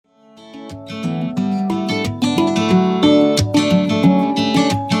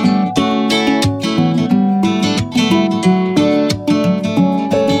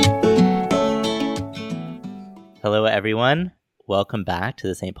Hello, everyone. Welcome back to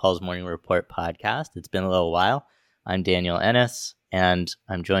the St. Paul's Morning Report podcast. It's been a little while. I'm Daniel Ennis, and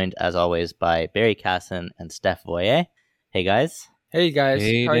I'm joined, as always, by Barry Casson and Steph Voyer. Hey, guys. Hey, guys.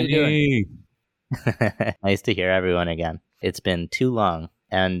 Hey, how are you doing? Nice to hear everyone again. It's been too long,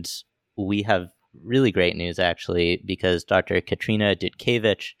 and we have really great news, actually, because Dr. Katrina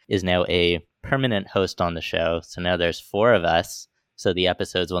Dudkiewicz is now a permanent host on the show. So now there's 4 of us, so the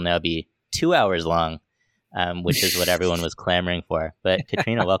episodes will now be 2 hours long. Which is what everyone was clamoring for. But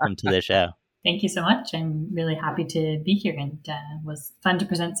Katrina, welcome to the show. Thank you so much. I'm really happy to be here, and it was fun to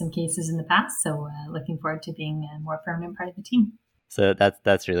present some cases in the past. So looking forward to being a more permanent part of the team. So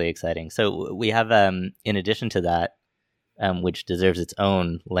that's really exciting. So we have, in addition to that, which deserves its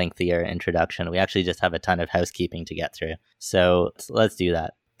own lengthier introduction, we actually just have a ton of housekeeping to get through. So let's do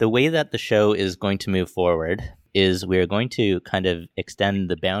that. The way that the show is going to move forward is we're going to kind of extend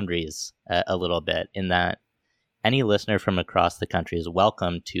the boundaries a little bit, in that any listener from across the country is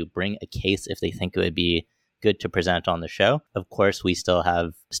welcome to bring a case if they think it would be good to present on the show. Of course, we still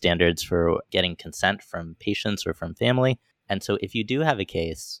have standards for getting consent from patients or from family. And so if you do have a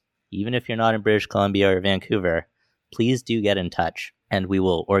case, even if you're not in British Columbia or Vancouver, please do get in touch, and we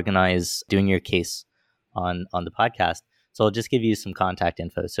will organize doing your case on the podcast. So I'll just give you some contact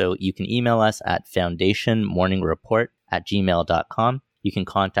info. So you can email us at foundationmorningreport@gmail.com. You can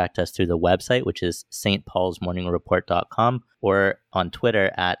contact us through the website, which is stpaulsmorningreport.com, or on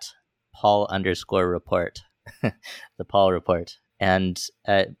Twitter at Paul_report, the Paul Report. And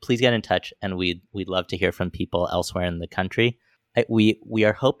please get in touch, and we'd love to hear from people elsewhere in the country. We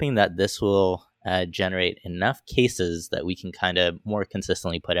are hoping that this will generate enough cases that we can kind of more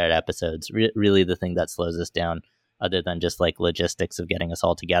consistently put out episodes. Really, the thing that slows us down, other than just like logistics of getting us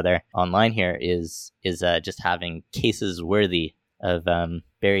all together online here, is just having cases worthy of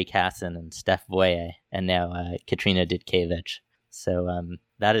Barry Casson and Steph Voyer, and now Katrina Dudkiewicz. So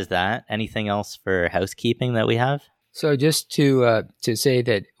that is that. Anything else for housekeeping that we have? So just to say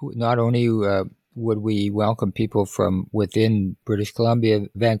that not only would we welcome people from within British Columbia,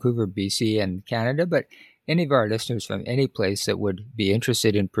 Vancouver, BC, and Canada, but any of our listeners from any place that would be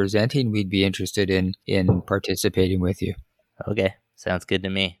interested in presenting, we'd be interested in participating with you. Okay, sounds good to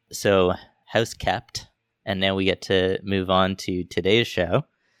me. So house kept, and now we get to move on to today's show.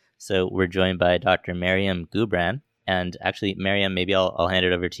 So we're joined by Dr. Maryam Gubran. And actually, Maryam, maybe I'll hand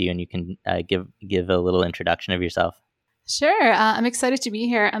it over to you, and you can give a little introduction of yourself. Sure. I'm excited to be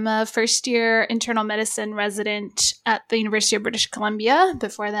here. I'm a first-year internal medicine resident at the University of British Columbia.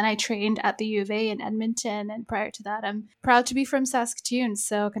 Before then, I trained at the U of A in Edmonton. And prior to that, I'm proud to be from Saskatoon.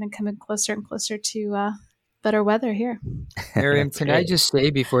 So kind of coming closer and closer to better weather here. Maryam, can I just say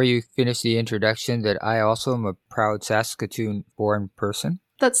before you finish the introduction that I also am a proud Saskatoon-born person?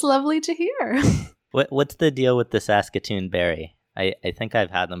 That's lovely to hear. What's the deal with the Saskatoon berry? I think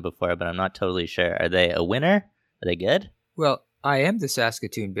I've had them before, but I'm not totally sure. Are they a winner? Are they good? Well, I am the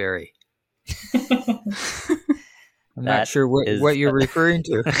Saskatoon berry. I'm not sure what you're referring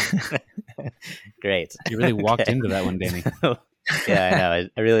to. Great. You really walked into that one, Danny. Yeah, I know.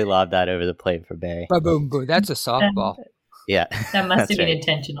 I really lobbed that over the plate for Barry. Boom, boom. That's a softball. Yeah. That must have been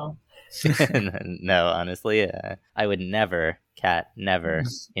intentional. No, honestly, I would never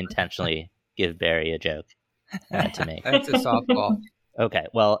intentionally give Barry a joke to make. That's a softball. Okay,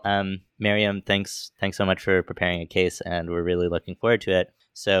 well, Maryam, thanks so much for preparing a case, and we're really looking forward to it.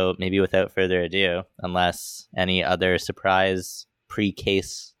 So maybe without further ado, unless any other surprise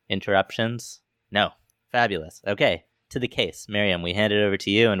pre-case interruptions? No. Fabulous. Okay, to the case. Maryam, we hand it over to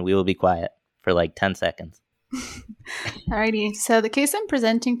you, and we will be quiet for like 10 seconds. Alrighty, so the case I'm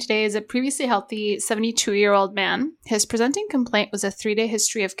presenting today is a previously healthy 72-year-old man. His presenting complaint was a 3-day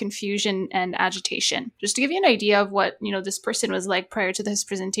history of confusion and agitation. Just to give you an idea of what this person was like prior to this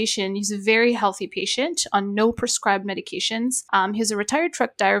presentation, he's a very healthy patient on no prescribed medications. He's a retired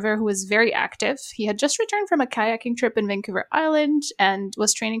truck driver who was very active. He had just returned from a kayaking trip in Vancouver Island and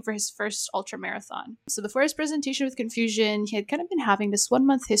was training for his first ultra marathon. So before his presentation with confusion, he had kind of been having this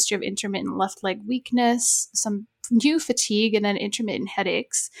 1-month history of intermittent left leg weakness, some new fatigue, and then intermittent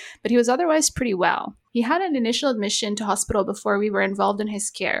headaches, but he was otherwise pretty well. He had an initial admission to hospital before we were involved in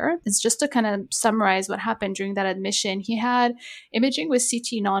his care. It's just to kind of summarize what happened during that admission. He had imaging with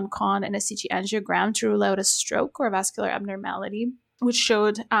CT non-con and a CT angiogram to rule out a stroke or a vascular abnormality. which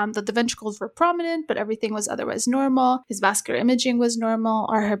showed that the ventricles were prominent, but everything was otherwise normal. His vascular imaging was normal.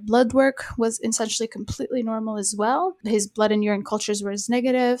 Her blood work was essentially completely normal as well. His blood and urine cultures were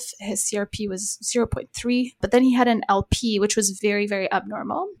negative. His CRP was 0.3, but then he had an LP, which was very, very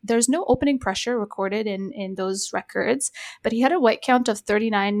abnormal. There's no opening pressure recorded in those records, but he had a white count of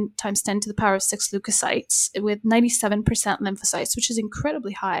 39 times 10 to the power of 6 leukocytes with 97% lymphocytes, which is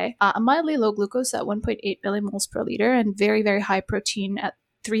incredibly high. A mildly low glucose at 1.8 millimoles per liter, and very, very high protein at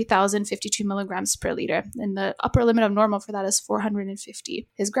 3,052 milligrams per liter. And the upper limit of normal for that is 450.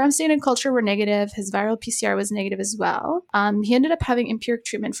 His gram stain and culture were negative. His viral PCR was negative as well. He ended up having empiric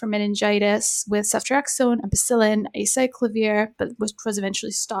treatment for meningitis with ceftriaxone, ampicillin, acyclovir, but which was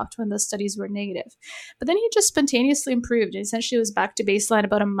eventually stopped when the studies were negative. But then he just spontaneously improved and essentially was back to baseline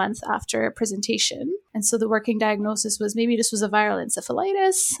about a month after presentation. And so the working diagnosis was maybe this was a viral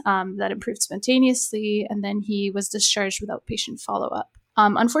encephalitis that improved spontaneously, and then he was discharged without patient follow-up.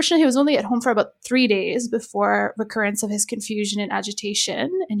 Unfortunately, he was only at home for about 3 days before recurrence of his confusion and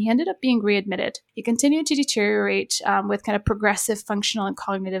agitation, and he ended up being readmitted. He continued to deteriorate with kind of progressive functional and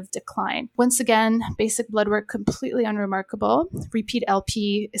cognitive decline. Once again, basic blood work completely unremarkable. Repeat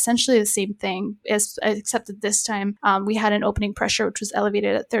LP, essentially the same thing, except that this time we had an opening pressure which was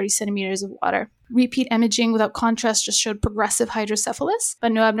elevated at 30 centimeters of water. Repeat imaging without contrast just showed progressive hydrocephalus,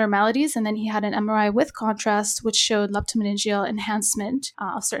 but no abnormalities. And then he had an MRI with contrast, which showed leptomeningeal enhancement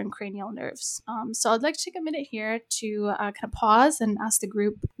of certain cranial nerves. So I'd like to take a minute here to kind of pause and ask the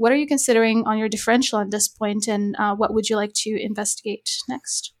group, what are you considering on your differential at this point, and what would you like to investigate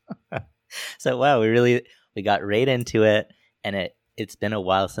next? So, wow, we got right into it, and it's been a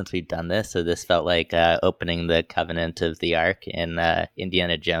while since we've done this, so this felt like opening the Covenant of the Ark in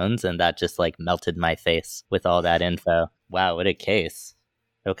Indiana Jones, and that just like melted my face with all that info. Wow, what a case.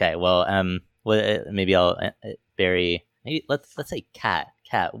 Okay, well, maybe I'll Barry. Maybe let's say Kat.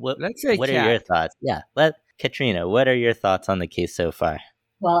 Kat, what are your thoughts? Yeah, Katrina, what are your thoughts on the case so far?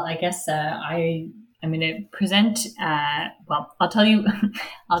 Well, I guess I'm going to present. I'll tell you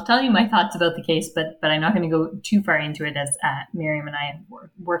my thoughts about the case, but I'm not going to go too far into it, as Miriam and I have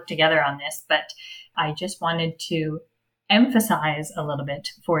worked together on this. But I just wanted to emphasize a little bit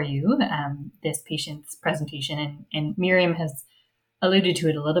for you this patient's presentation, and Miriam has alluded to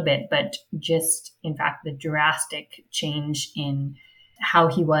it a little bit, but just in fact the drastic change in how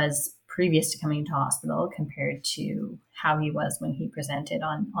he was previous to coming into hospital compared to how he was when he presented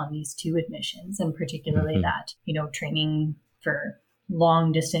on these 2 admissions, and particularly that, training for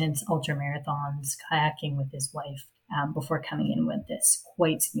long distance ultra marathons, kayaking with his wife before coming in with this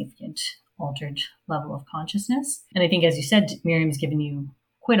quite significant altered level of consciousness. And I think, as you said, Miriam's given you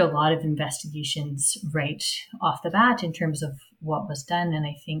quite a lot of investigations right off the bat in terms of what was done. And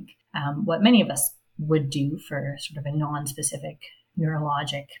I think what many of us would do for sort of a non-specific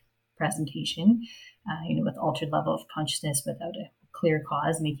neurologic presentation, with altered level of consciousness without a clear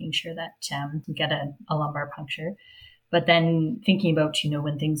cause, making sure that you get a lumbar puncture. But then thinking about,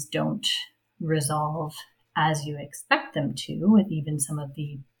 when things don't resolve as you expect them to, with even some of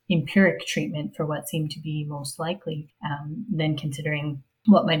the empiric treatment for what seemed to be most likely, then considering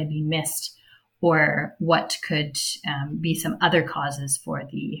what might have been missed or what could be some other causes for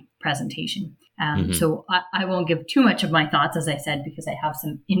the presentation. So I won't give too much of my thoughts, as I said, because I have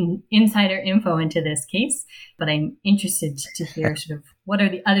some insider info into this case, but I'm interested to hear sort of what are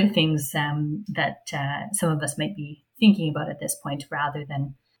the other things that some of us might be thinking about at this point, rather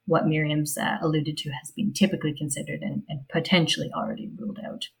than what Miriam's alluded to has been typically considered and potentially already ruled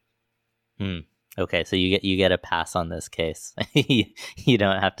out. Okay, so you get a pass on this case. You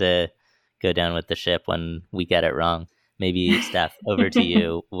don't have to go down with the ship when we get it wrong. Maybe Steph, over to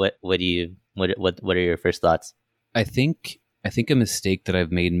you. What are your first thoughts? I think a mistake that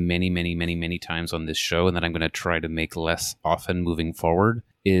I've made many times on this show, and that I'm going to try to make less often moving forward,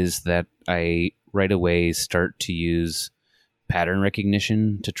 is that I right away start to use pattern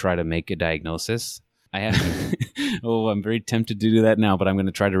recognition to try to make a diagnosis. I'm very tempted to do that now, but I'm going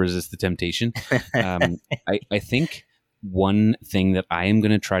to try to resist the temptation. I think one thing that I am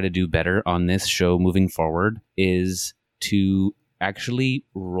going to try to do better on this show moving forward is to actually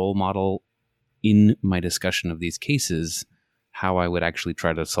role model in my discussion of these cases how I would actually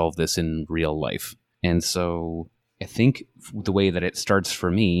try to solve this in real life. And so I think the way that it starts for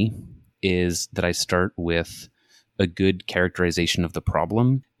me is that I start with a good characterization of the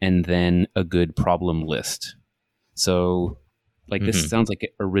problem and then a good problem list. So this sounds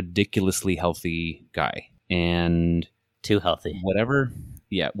like a ridiculously healthy guy, and too healthy. Whatever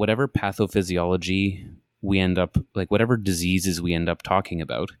pathophysiology we end up, whatever diseases we end up talking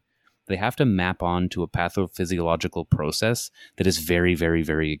about, they have to map on to a pathophysiological process that is very, very,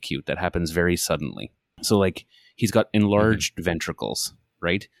 very acute, that happens very suddenly. So like he's got enlarged ventricles,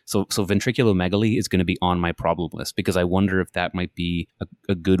 right? So ventriculomegaly is going to be on my problem list because I wonder if that might be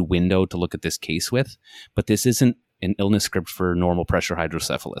a good window to look at this case with. But this isn't an illness script for normal pressure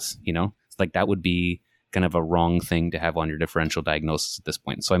hydrocephalus, you know? It's like that would be kind of a wrong thing to have on your differential diagnosis at this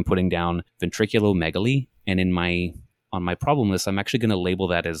point. So I'm putting down ventriculomegaly, and on my problem list, I'm actually going to label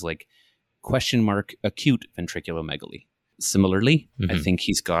that as like acute ventriculomegaly. Similarly, I think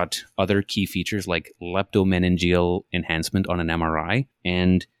he's got other key features like leptomeningeal enhancement on an MRI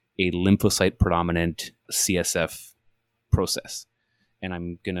and a lymphocyte predominant CSF process. And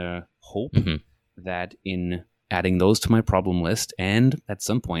I'm going to hope that in adding those to my problem list and at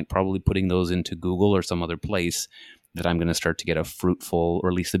some point probably putting those into Google or some other place, that I'm going to start to get a fruitful, or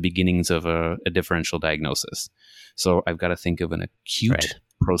at least the beginnings of a differential diagnosis. So I've got to think of an acute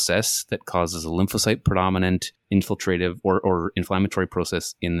process that causes a lymphocyte predominant infiltrative or inflammatory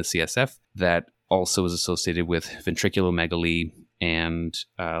process in the CSF that also is associated with ventriculomegaly and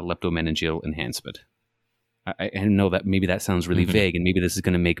leptomeningeal enhancement. I know that maybe that sounds really vague, and maybe this is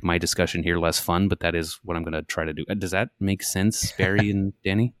going to make my discussion here less fun, but that is what I'm going to try to do. Does that make sense, Barry and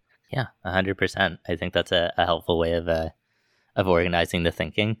Danny? Yeah, 100%. I think that's a helpful way of organizing the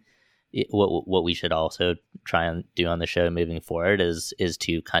thinking. What we should also try and do on the show moving forward is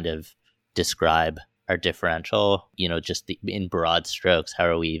to kind of describe our differential, just in broad strokes. How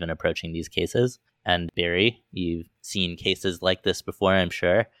are we even approaching these cases? And Barry, you've seen cases like this before, I'm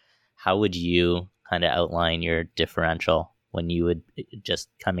sure. How would you kind of outline your differential when you would just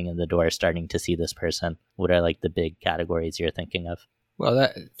coming in the door, starting to see this person? What are like the big categories you're thinking of? Well,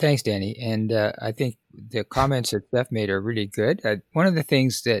 thanks, Danny. And I think the comments that Steph made are really good. One of the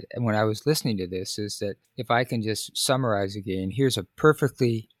things that when I was listening to this is that if I can just summarize again, here's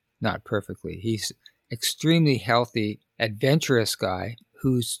he's extremely healthy, adventurous guy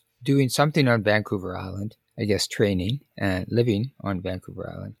who's doing something on Vancouver Island, I guess training and living on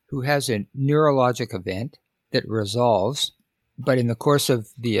Vancouver Island, who has a neurologic event that resolves, but in the course of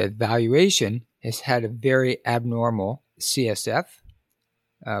the evaluation has had a very abnormal CSF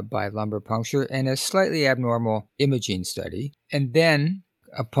by lumbar puncture and a slightly abnormal imaging study. And then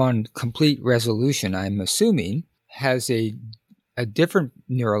upon complete resolution, I'm assuming, has a different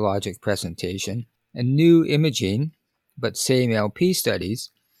neurologic presentation, a new imaging, but same LP studies.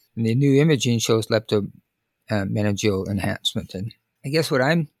 And the new imaging shows leptomeningeal enhancement. And I guess what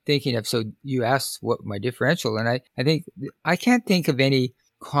I'm thinking of, so you asked what my differential, and I think I can't think of any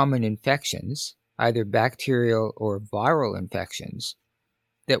common infections, either bacterial or viral infections,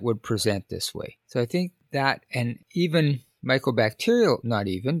 that would present this way. So I think that, and even mycobacterial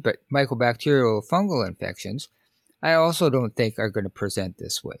fungal infections, I also don't think are going to present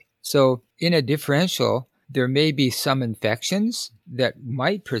this way. So in a differential, there may be some infections that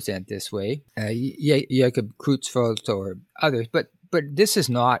might present this way, Jakob Creutzfeldt or others, but this is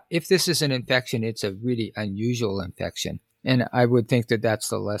not. If this is an infection, it's a really unusual infection. And I would think that that's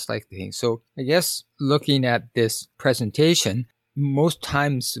the less likely thing. So I guess looking at this presentation, most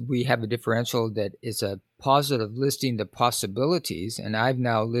times we have a differential that is a positive listing the possibilities, and I've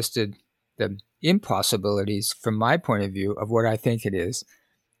now listed the impossibilities from my point of view of what I think it is,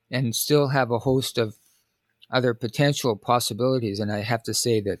 and still have a host of other potential possibilities. And I have to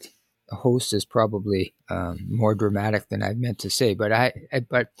say that a host is probably more dramatic than I meant to say, but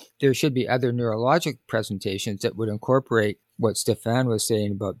but there should be other neurologic presentations that would incorporate what Stefan was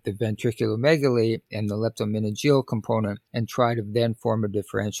saying about the ventriculomegaly and the leptomeningeal component, and try to then form a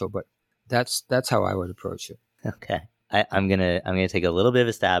differential. But that's how I would approach it. Okay, I'm gonna take a little bit of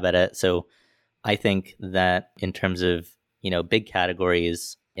a stab at it. So I think that in terms of big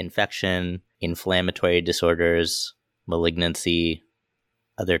categories: infection, inflammatory disorders, malignancy,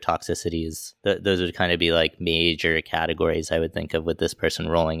 other toxicities. Those would kind of be like major categories I would think of with this person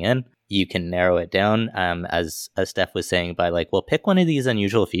rolling in. You can narrow it down, as Steph was saying, by pick one of these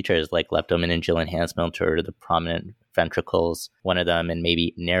unusual features like leptomeningeal enhancement or the prominent ventricles, one of them, and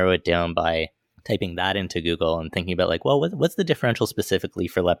maybe narrow it down by typing that into Google and thinking about what's the differential specifically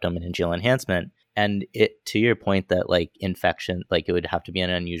for leptomeningeal enhancement? And it, to your point that infection, it would have to be an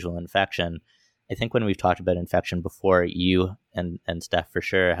unusual infection. I think when we've talked about infection before, you and Steph for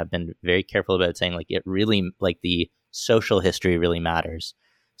sure have been very careful about saying it really, the social history really matters.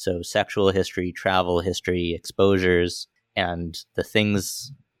 So sexual history, travel history, exposures, and the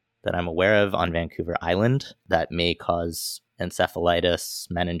things that I'm aware of on Vancouver Island that may cause encephalitis,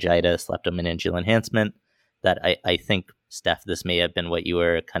 meningitis, leptomeningeal enhancement, that I think, Steph, this may have been what you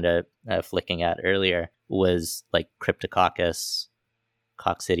were kind of flicking at earlier, was Cryptococcus,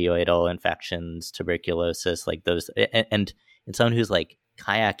 coccidioidal infections, tuberculosis, like those. And in someone who's like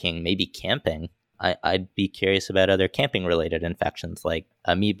kayaking, maybe camping, I'd be curious about other camping related infections like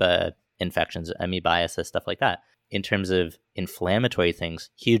amoeba infections, amoebiasis, stuff like that. In terms of inflammatory things,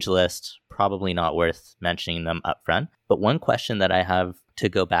 huge list, probably not worth mentioning them up front. But one question that I have to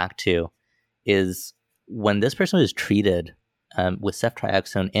go back to is when this person was treated with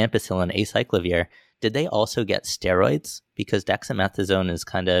ceftriaxone, ampicillin, acyclovir, did they also get steroids? Because dexamethasone is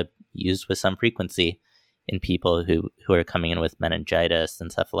kind of used with some frequency in people who are coming in with meningitis,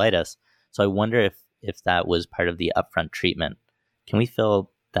 encephalitis. So I wonder if that was part of the upfront treatment. Can we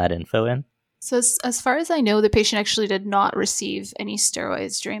fill that info in? So as far as I know, the patient actually did not receive any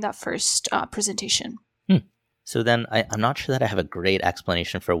steroids during that first presentation. So then I'm not sure that I have a great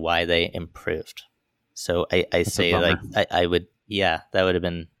explanation for why they improved. So I say like I would, that would have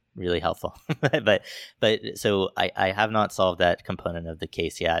been really helpful. but so I have not solved that component of the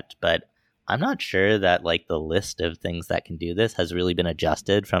case yet, but I'm not sure that like the list of things that can do this has really been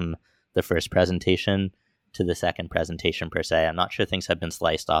adjusted from the first presentation to the second presentation per se. I'm not sure things have been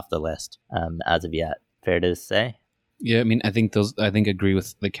sliced off the list as of yet. Fair to say? Yeah, I mean, I think agree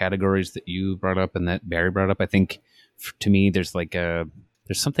with the categories that you brought up and that Barry brought up. I think to me, there's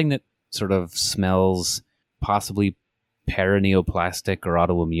something that sort of smells possibly paraneoplastic or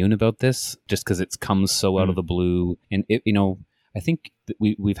autoimmune about this, just because it comes so out of the blue. And I think that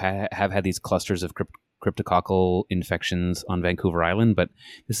we've have had these clusters of cryptococcal infections on Vancouver Island, but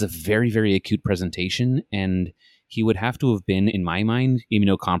this is a very, very acute presentation, and he would have to have been, in my mind,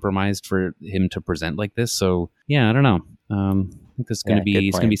 immunocompromised for him to present like this. So yeah, I don't know. I think this is going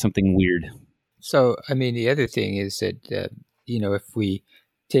to be something weird. So I mean, the other thing is that if we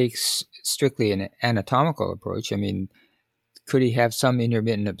take strictly an anatomical approach, I mean, could he have some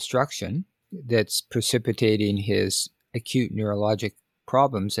intermittent obstruction that's precipitating his acute neurologic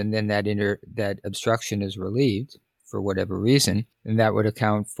problems, and then that obstruction is relieved for whatever reason, and that would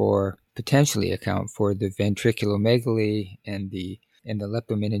potentially account for the ventriculomegaly and the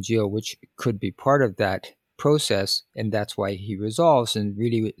leptomeningeal, which could be part of that process, and that's why he resolves. And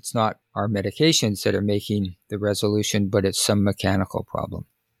really, it's not our medications that are making the resolution, but it's some mechanical problem.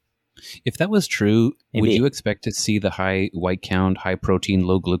 If that was true, would you expect to see the high white count, high protein,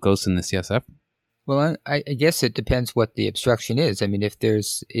 low glucose in the CSF? Well, I guess it depends what the obstruction is. I mean, if there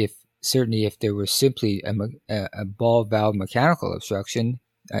was simply a ball valve mechanical obstruction,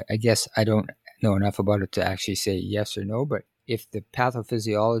 I guess I don't know enough about it to actually say yes or no. But if the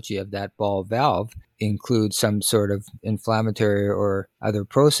pathophysiology of that ball valve includes some sort of inflammatory or other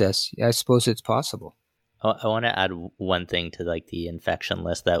process, I suppose it's possible. I want to add one thing to like the infection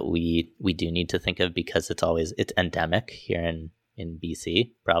list that we do need to think of, because it's endemic here in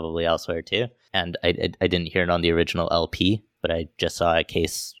BC, probably elsewhere too. And I didn't hear it on the original LP, but I just saw a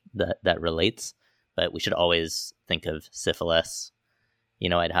case that relates. But we should always think of syphilis.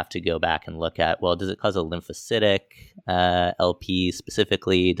 I'd have to go back and look at, well, does it cause a lymphocytic LP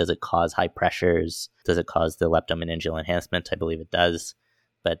specifically? Does it cause high pressures? Does it cause the leptomeningeal enhancement? I believe it does.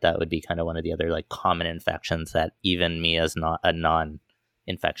 But that would be kind of one of the other like common infections that even me as not a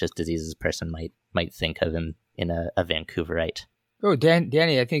non-infectious diseases person might think of in a Vancouverite. Oh,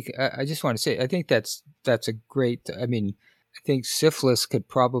 Danny, I think I just want to say, I think that's a great. I mean, I think syphilis could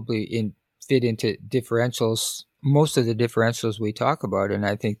probably fit into differentials, most of the differentials we talk about, and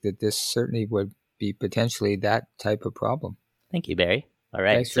I think that this certainly would be potentially that type of problem. Thank you, Barry. All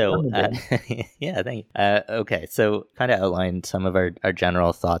right, so yeah, thank you. Okay, so kind of outlined some of our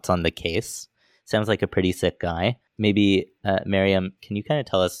general thoughts on the case. Sounds like a pretty sick guy. Maybe Miriam, can you kind of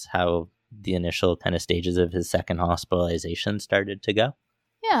tell us how the initial kind of stages of his second hospitalization started to go?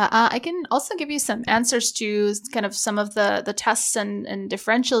 Yeah, I can also give you some answers to kind of some of the tests and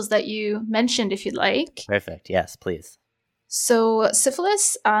differentials that you mentioned, if you'd like. Perfect. Yes, please. So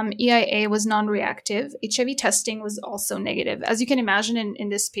syphilis, EIA was non-reactive. HIV testing was also negative. As you can imagine, in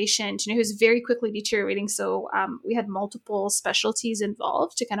this patient, he was very quickly deteriorating. So we had multiple specialties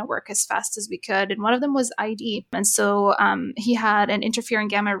involved to kind of work as fast as we could. And one of them was ID. And so he had an interferon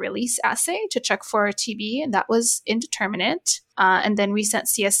gamma release assay to check for TB, and that was indeterminate. And then we sent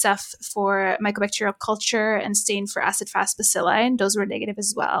CSF for mycobacterial culture and stain for acid-fast bacilli, and those were negative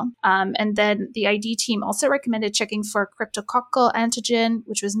as well. And then the ID team also recommended checking for cryptococcal antigen,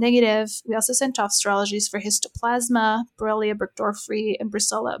 which was negative. We also sent off serologies for histoplasma, Borrelia burgdorferi, and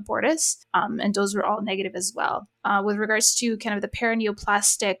Brucella abortus, and those were all negative as well. with regards to kind of the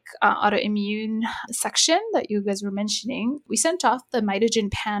paraneoplastic autoimmune section that you guys were mentioning, we sent off the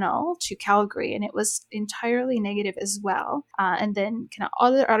mitogen panel to Calgary, and it was entirely negative as well. And then kind of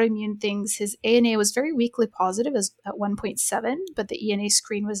other autoimmune things, his ANA was very weakly positive at 1.7, but the ENA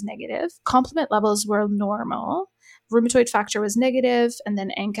screen was negative. Complement levels were normal. Rheumatoid factor was negative, and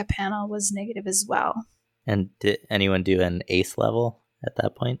then ANCA panel was negative as well. And did anyone do an ACE level at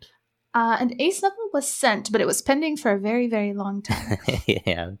that point? An ACE level was sent, but it was pending for a very, very long time.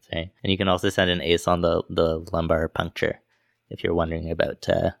 Yeah, that's right. And you can also send an ACE on the lumbar puncture if you're wondering about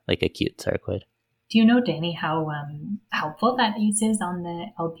like acute sarcoid. Do you know, Danny, how helpful that ACE is on the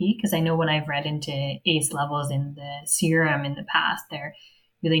LP? Because I know when I've read into ACE levels in the serum in the past, they're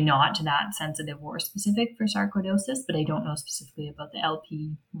really not that sensitive or specific for sarcoidosis, but I don't know specifically about the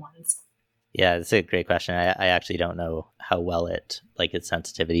LP ones. Yeah, it's a great question. I actually don't know how well its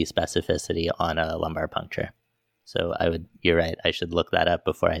sensitivity, specificity on a lumbar puncture. So you're right, I should look that up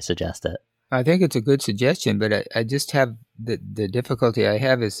before I suggest it. I think it's a good suggestion, but I just have the difficulty I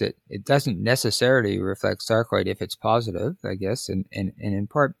have is that it doesn't necessarily reflect sarcoid if it's positive, I guess. And in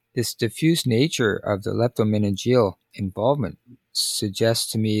part, this diffuse nature of the leptomeningeal involvement suggests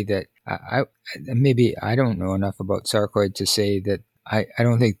to me that maybe I don't know enough about sarcoid to say that I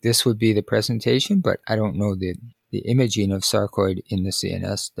don't think this would be the presentation, but I don't know the imaging of sarcoid in the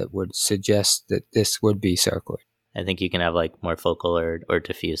CNS that would suggest that this would be sarcoid. I think you can have like more focal or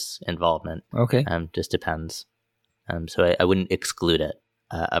diffuse involvement. Okay. Just depends. So I wouldn't exclude it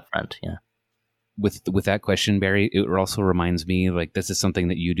up front. Yeah. With that question, Barry, it also reminds me, like, this is something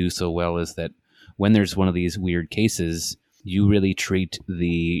that you do so well, is that when there's one of these weird cases, you really treat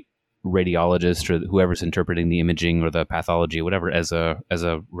the radiologist or whoever's interpreting the imaging or the pathology or whatever as a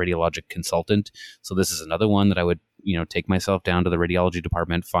radiologic consultant. So this is another one that I would, take myself down to the radiology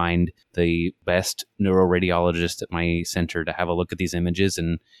department, find the best neuroradiologist at my center to have a look at these images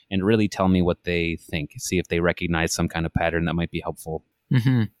and really tell me what they think, see if they recognize some kind of pattern that might be helpful.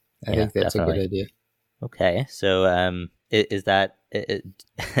 Mm-hmm. I think that's definitely a good idea. Okay. So is that,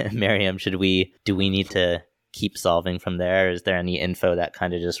 Miriam, do we need to keep solving from there? Is there any info that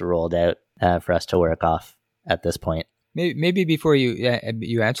kind of just rolled out for us to work off at this point? Maybe before you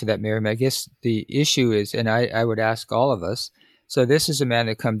answer that, Miriam, I guess the issue is, and I would ask all of us, so this is a man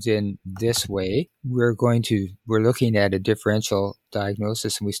that comes in this way. We're looking at a differential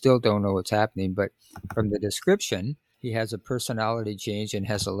diagnosis, and we still don't know what's happening, but from the description, he has a personality change and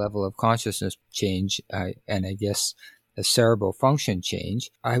has a level of consciousness change, and I guess a cerebral function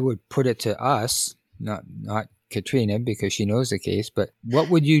change. I would put it to us, not Katrina, because she knows the case, but what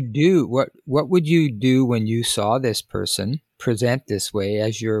would you do? What would you do when you saw this person present this way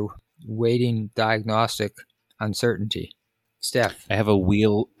as you're waiting diagnostic uncertainty? Steph. I have a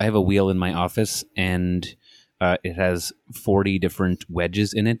wheel in my office, and it has 40 different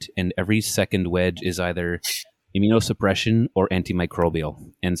wedges in it, and every second wedge is either immunosuppression or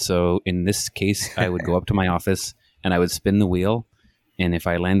antimicrobial. And so in this case, I would go up to my office and I would spin the wheel. And if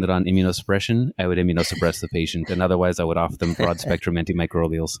I landed on immunosuppression, I would immunosuppress the patient. And otherwise, I would offer them broad-spectrum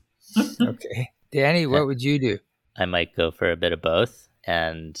antimicrobials. Okay. Danny, what would you do? I might go for a bit of both.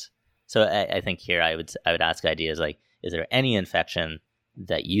 And so I think here I would ask ideas like, is there any infection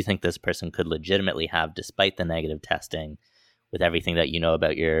that you think this person could legitimately have despite the negative testing, with everything that you know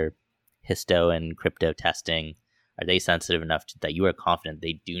about your histo and crypto testing? Are they sensitive enough that you are confident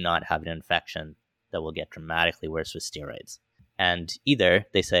they do not have an infection that will get dramatically worse with steroids? And either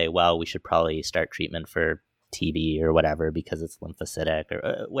they say, well, we should probably start treatment for TB or whatever because it's lymphocytic,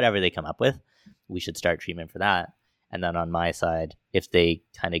 or whatever they come up with. We should start treatment for that. And then on my side, if they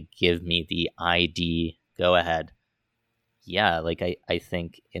kind of give me the ID go ahead, yeah, like I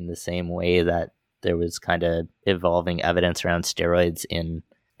think in the same way that there was kind of evolving evidence around steroids in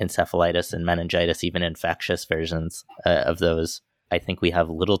encephalitis and meningitis, even infectious versions of those, I think we have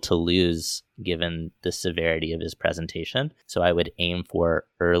little to lose given the severity of his presentation. So I would aim for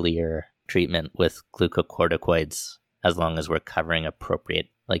earlier treatment with glucocorticoids as long as we're covering appropriate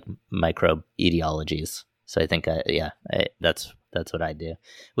like microbe etiologies. So I think, that's what I do,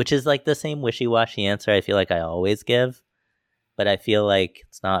 which is like the same wishy-washy answer I feel like I always give, but I feel like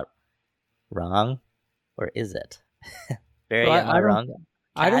it's not wrong, or is it? Barry, am I wrong?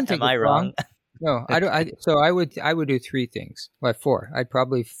 I don't think am I wrong? No, I don't. So I would do three things. Well, four. I'd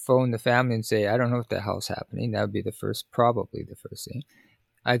probably phone the family and say, I don't know what the hell's happening. That would be probably the first thing.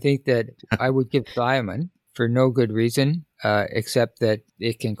 I think that I would give thiamine for no good reason, except that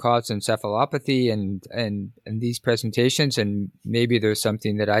it can cause encephalopathy and these presentations, and maybe there's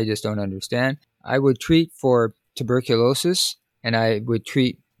something that I just don't understand. I would treat for tuberculosis, and I would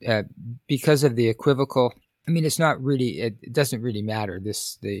treat because of the equivocal I mean, it's not really, it doesn't really matter.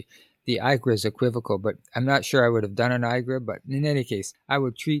 The IGRA is equivocal, but I'm not sure I would have done an IGRA. But in any case, I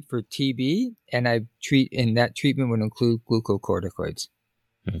would treat for TB, and and that treatment would include glucocorticoids.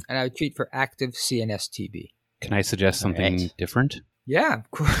 And I would treat for active CNS TB. Can I suggest something different? Yeah,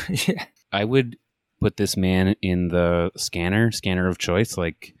 of course. Yeah. I would put this man in the scanner of choice,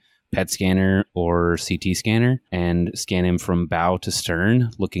 like PET scanner or CT scanner, and scan him from bow to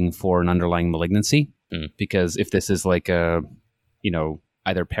stern, looking for an underlying malignancy. Because if this is like a,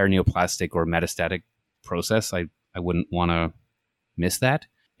 either paraneoplastic or metastatic process, I wouldn't want to miss that.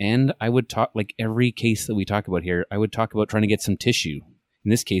 And I would talk, like every case that we talk about here, I would talk about trying to get some tissue. In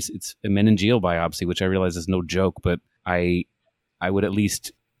this case, it's a meningeal biopsy, which I realize is no joke, but I would at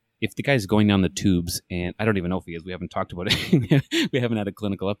least, if the guy's going down the tubes, and I don't even know if he is, we haven't talked about it, we haven't had a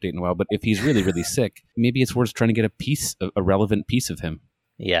clinical update in a while, but if he's really, really sick, maybe it's worth trying to get a relevant piece of him.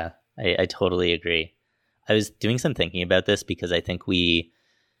 Yeah, I totally agree. I was doing some thinking about this because I think we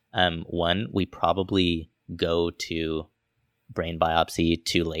probably go to brain biopsy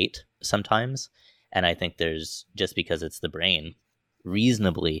too late sometimes. And I think there's, just because it's the brain,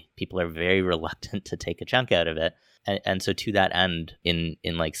 reasonably, people are very reluctant to take a chunk out of it. And so to that end, in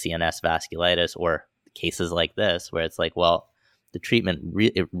like CNS vasculitis or cases like this, where it's like, well, the treatment,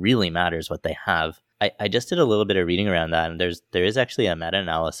 it really matters what they have. I just did a little bit of reading around that, and there is actually a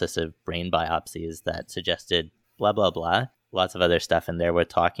meta-analysis of brain biopsies that suggested blah, blah, blah. Lots of other stuff in there we're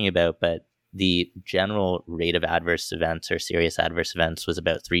talking about, but the general rate of adverse events or serious adverse events was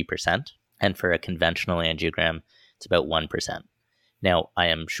about 3%. And for a conventional angiogram, it's about 1%. Now, I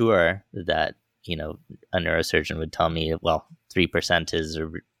am sure that, a neurosurgeon would tell me, well, 3%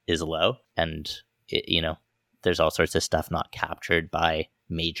 is low. And, there's all sorts of stuff not captured by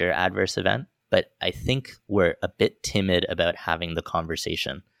major adverse event. But I think we're a bit timid about having the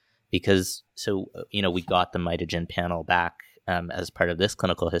conversation because, we got the mitogen panel back as part of this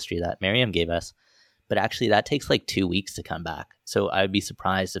clinical history that Miriam gave us. But actually, that takes like 2 weeks to come back. So I would be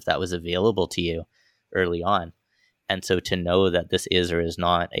surprised if that was available to you early on. And so to know that this is or is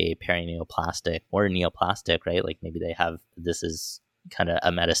not a perineoplastic or neoplastic, right? Like maybe this is kind of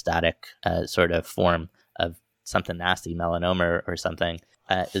a metastatic sort of form of something nasty, melanoma or something.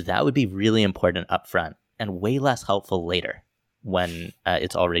 That would be really important up front and way less helpful later when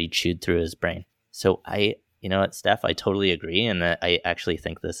it's already chewed through his brain. So Steph, I totally agree. And I actually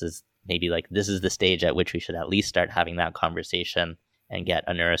think this is the stage at which we should at least start having that conversation and get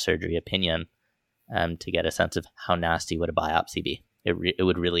a neurosurgery opinion to get a sense of how nasty would a biopsy be. It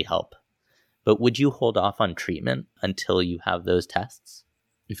would really help. But would you hold off on treatment until you have those tests?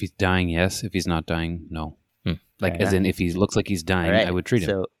 If he's dying, yes. If he's not dying, no. As in, if he looks like he's dying, right. I would treat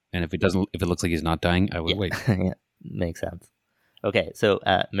him. And if it looks like he's not dying, I would wait. Yeah, makes sense. Okay, so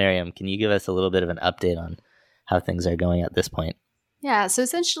Miriam, can you give us a little bit of an update on how things are going at this point? Yeah, so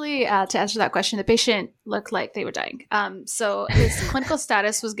essentially, to answer that question, the patient looked like they were dying. So his clinical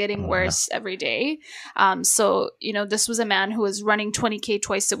status was getting worse every day. This was a man who was running 20K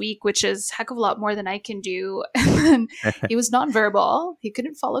twice a week, which is a heck of a lot more than I can do. And he was nonverbal. He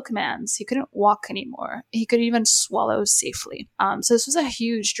couldn't follow commands. He couldn't walk anymore. He couldn't even swallow safely. So this was a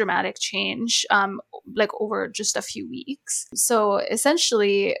huge dramatic change, over just a few weeks. So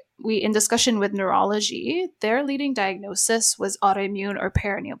essentially, in discussion with neurology, their leading diagnosis was autoimmune or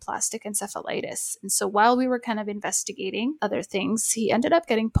paraneoplastic encephalitis. And so while we were kind of investigating other things, he ended up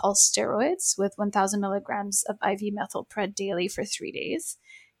getting pulse steroids with 1,000 milligrams of IV methylpred daily for 3 days.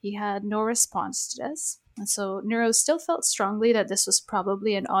 He had no response to this. And so neuro still felt strongly that this was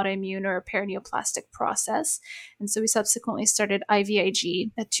probably an autoimmune or paraneoplastic process. And so we subsequently started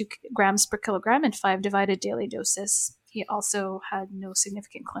IVIG at 2 grams per kilogram in 5 divided daily doses. He also had no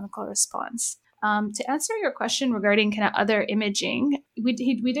significant clinical response. To answer your question regarding kind of other imaging, we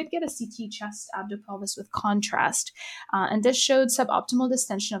did get a CT chest abdopelvis with contrast, and this showed suboptimal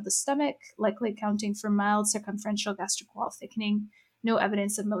distension of the stomach, likely accounting for mild circumferential gastric wall thickening, no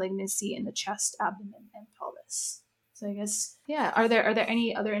evidence of malignancy in the chest, abdomen, and pelvis. So I guess, are there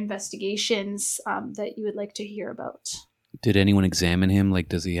any other investigations that you would like to hear about? Did anyone examine him? Like,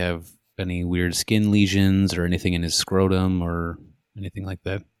 does he have any weird skin lesions or anything in his scrotum or anything like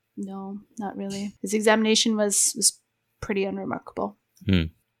that? No, not really. His examination was pretty unremarkable.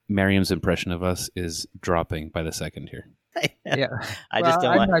 Miriam's impression of us is dropping by the second here. Yeah, I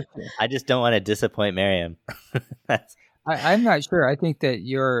just don't want to disappoint Miriam. I'm not sure. I think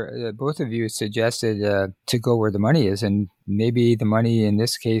that both of you suggested to go where the money is, and maybe the money in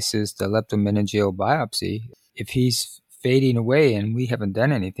this case is the leptomeningeal biopsy. If he's fading away and we haven't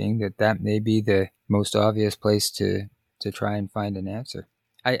done anything, that may be the most obvious place to try and find an answer.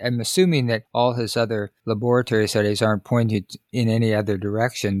 I'm assuming that all his other laboratory studies aren't pointed in any other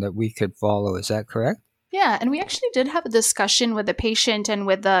direction that we could follow. Is that correct? Yeah, and we actually did have a discussion with the patient and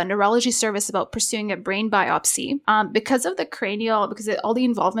with the neurology service about pursuing a brain biopsy. Because of the cranial, because all the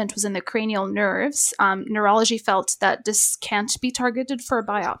involvement was in the cranial nerves, neurology felt that this can't be targeted for a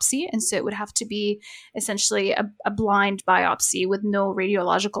biopsy, and so it would have to be essentially a blind biopsy with no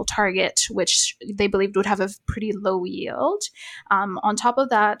radiological target, which they believed would have a pretty low yield. On top of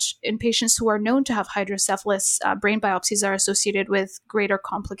that, in patients who are known to have hydrocephalus, brain biopsies are associated with greater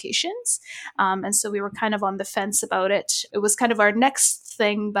complications, and so we were kind of on the fence about it. It was kind of our next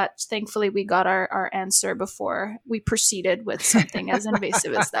thing, but thankfully we got our answer before we proceeded with something as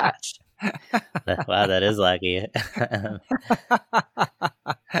invasive as that. Wow, that is lucky.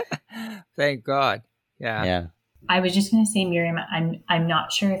 Thank God. Yeah. I was just going to say, Miriam, I'm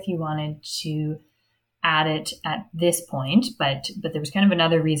not sure if you wanted to add it at this point, but there was kind of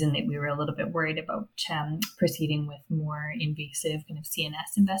another reason that we were a little bit worried about proceeding with more invasive kind of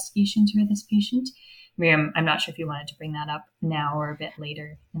CNS investigations for this patient. Miriam, I'm not sure if you wanted to bring that up now or a bit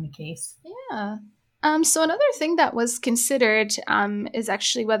later in the case. Yeah. So another thing that was considered is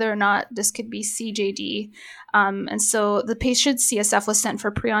actually whether or not this could be CJD. And so the patient's CSF was sent for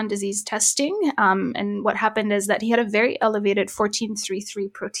prion disease testing. And what happened is that he had a very elevated 1433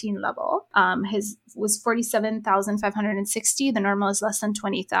 protein level. His was 47,560. The normal is less than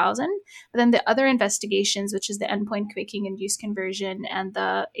 20,000. But then the other investigations, which is the endpoint quaking induced conversion and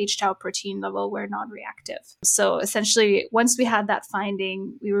the H-tau protein level, were non-reactive. So essentially, once we had that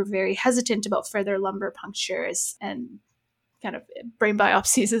finding, we were very hesitant about further lumbar punctures and kind of brain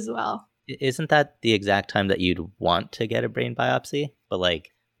biopsies as well. Isn't that the exact time that you'd want to get a brain biopsy? But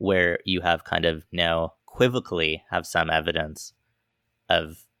like where you have kind of now equivocally have some evidence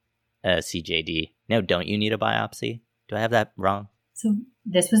of CJD. Now, don't you need a biopsy? Do I have that wrong? So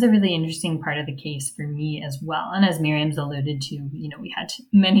this was a really interesting part of the case for me as well. And as Miriam's alluded to, we had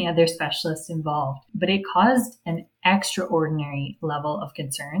many other specialists involved, but it caused an extraordinary level of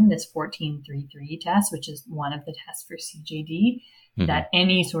concern, this 1433 test, which is one of the tests for CJD, that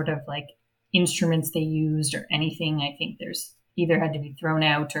any sort of like instruments they used or anything, I think there's either had to be thrown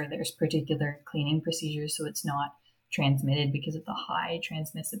out or there's particular cleaning procedures so it's not transmitted because of the high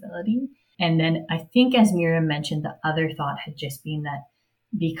transmissibility. And then I think, as Miriam mentioned, the other thought had just been that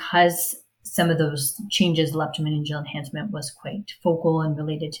because some of those changes, leptomeningeal enhancement was quite focal and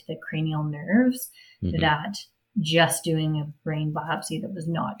related to the cranial nerves, that just doing a brain biopsy that was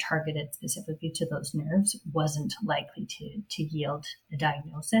not targeted specifically to those nerves wasn't likely to yield a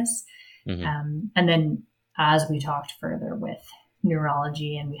diagnosis. And then as we talked further with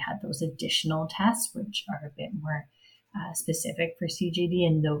neurology and we had those additional tests, which are a bit more specific for CJD,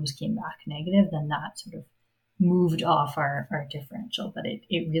 and those came back negative, then that sort of moved off our differential. But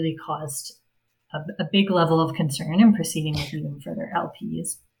it really caused a big level of concern in proceeding with even further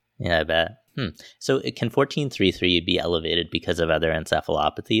LPs. Yeah, I bet. So can 1433 be elevated because of other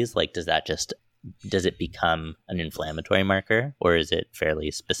encephalopathies? Like, does it become an inflammatory marker, or is it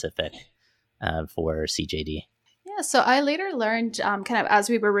fairly specific for CJD? Yeah, so I later learned, kind of as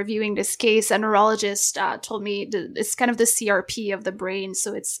we were reviewing this case, a neurologist told me it's kind of the CRP of the brain.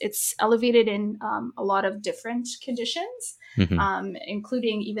 So it's elevated in a lot of different conditions,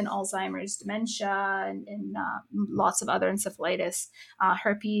 including even Alzheimer's, dementia, and lots of other encephalitis,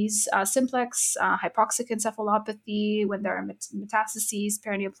 herpes simplex, hypoxic encephalopathy, when there are metastases,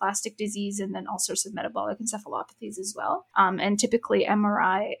 paraneoplastic disease, and then all sorts of metabolic encephalopathies as well. And typically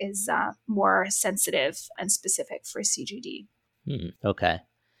MRI is more sensitive and specific for CJD. Okay.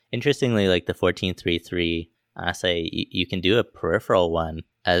 Interestingly, like the 1433 assay, you can do a peripheral one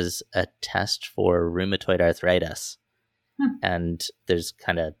as a test for rheumatoid arthritis. And there's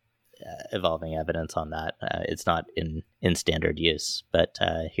kind of evolving evidence on that. It's not in standard use, but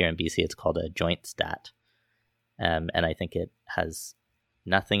here in BC, it's called a joint stat. And I think it has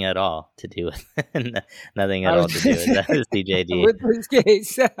nothing at all to do with CJD. With this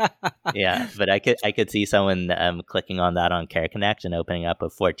case. Yeah, but I could see someone clicking on that on Care Connect and opening up a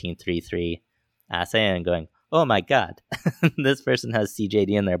 1433 assay and going, "Oh my God, this person has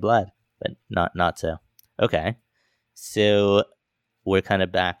CJD in their blood," but not so. Okay, so we're kind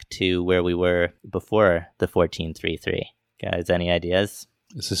of back to where we were before the 1433. Guys, any ideas?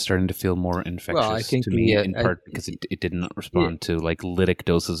 This is starting to feel more infectious I think to me, in part because it didn't respond to like lytic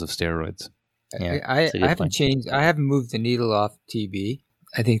doses of steroids. Yeah, I haven't changed. I haven't moved the needle off TB.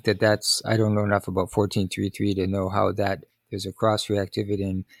 I think that's. I don't know enough about 1433 to know how that there's a cross reactivity.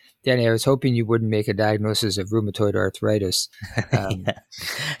 And Danny, I was hoping you wouldn't make a diagnosis of rheumatoid arthritis in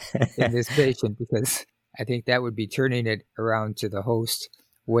this patient, because I think that would be turning it around to the host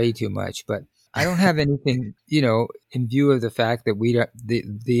way too much. But I don't have anything, in view of the fact that we don't,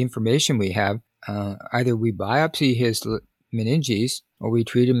 the information we have, either we biopsy his meninges or we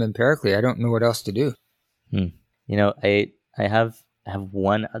treat him empirically. I don't know what else to do. I have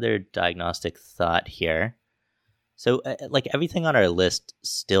one other diagnostic thought here. So, like everything on our list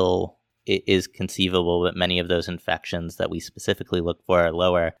still is conceivable, but many of those infections that we specifically look for are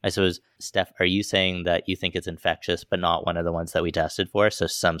lower. I suppose, Steph, are you saying that you think it's infectious, but not one of the ones that we tested for? So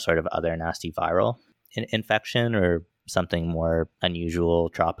some sort of other nasty viral infection or something more unusual,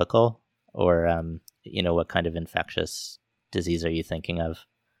 tropical? Or, what kind of infectious disease are you thinking of?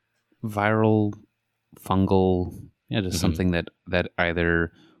 Viral, fungal, just something that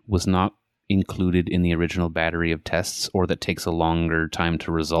either was not included in the original battery of tests or that takes a longer time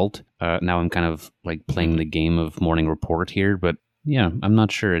to result. Now I'm kind of like playing the game of Morning Report here, but I'm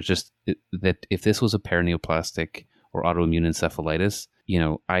not sure. It's just that if this was a paraneoplastic or autoimmune encephalitis,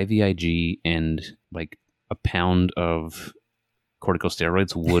 IVIG and like a pound of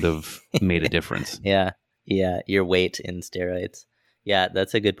corticosteroids would have made a difference. Yeah, your weight in steroids. Yeah,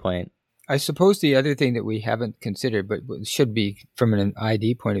 that's a good point. I suppose the other thing that we haven't considered, but should be from an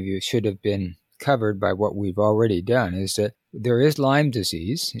ID point of view, should have been covered by what we've already done, is that there is Lyme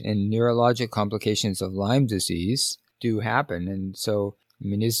disease, and neurologic complications of Lyme disease do happen. And so,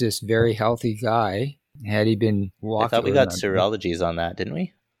 is this very healthy guy, had he been walking? I thought we got serologies on that, didn't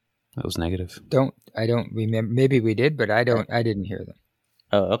we? That was negative. I don't remember. Maybe we did, but I didn't hear them.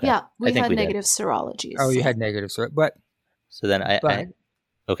 Oh, okay. Yeah, we had negative serologies. Oh, you had negative serologies, but so then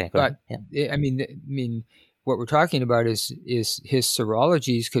okay, go ahead. Yeah. I mean, what we're talking about is his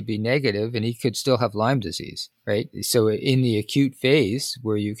serologies could be negative, and he could still have Lyme disease, right? So in the acute phase,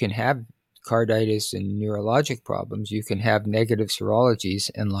 where you can have carditis and neurologic problems, you can have negative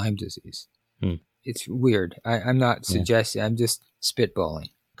serologies and Lyme disease. It's weird. I'm not suggesting. I'm just spitballing.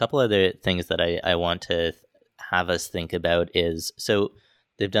 A couple other things that I want to have us think about is, so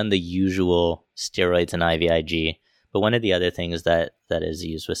they've done the usual steroids and IVIG. But one of the other things that is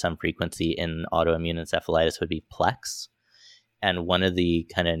used with some frequency in autoimmune encephalitis would be Plex. And one of the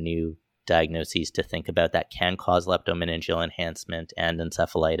kind of new diagnoses to think about that can cause leptomeningeal enhancement and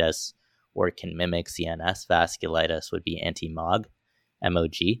encephalitis, or can mimic CNS vasculitis, would be anti-MOG,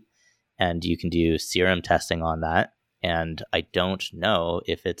 MOG. And you can do serum testing on that. And I don't know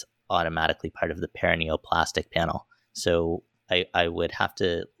if it's automatically part of the paraneoplastic panel. So I would have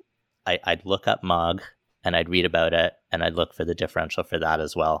to, I'd look up MOG, and I'd read about it, and I'd look for the differential for that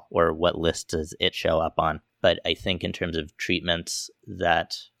as well, or what list does it show up on. But I think in terms of treatments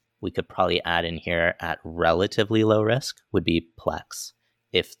that we could probably add in here at relatively low risk would be Plex,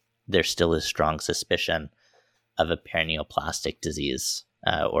 if there still is strong suspicion of a paraneoplastic disease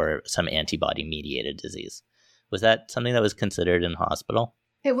or some antibody-mediated disease. Was that something that was considered in hospital?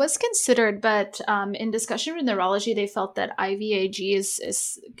 It was considered, but in discussion with neurology, they felt that IVIG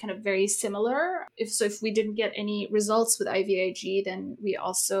is kind of very similar. If we didn't get any results with IVIG, then we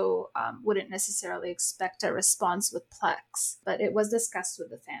also wouldn't necessarily expect a response with Plex. But it was discussed with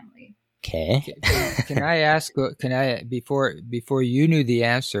the family. Okay. Can I ask? Before you knew the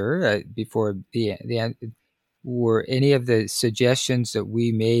answer? Were any of the suggestions that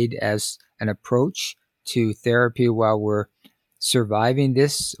we made as an approach to therapy while we're surviving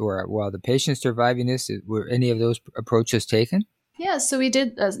this, or while the patient's surviving this, were any of those approaches taken? Yeah, so we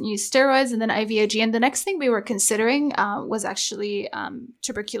did use steroids and then IVIG. And the next thing we were considering was actually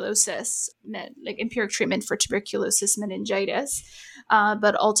tuberculosis, like empiric treatment for tuberculosis meningitis.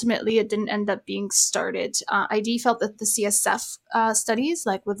 But ultimately, it didn't end up being started. ID felt that the CSF studies,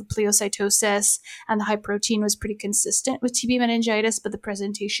 like with the pleocytosis and the high protein, was pretty consistent with TB meningitis, but the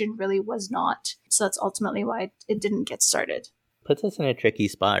presentation really was not. So that's ultimately why it didn't get started. Puts us in a tricky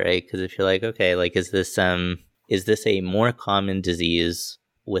spot, right? Because if you're like, okay, like, is this a more common disease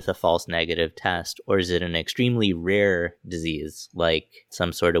with a false negative test, or is it an extremely rare disease like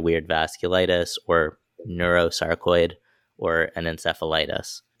some sort of weird vasculitis or neurosarcoid or an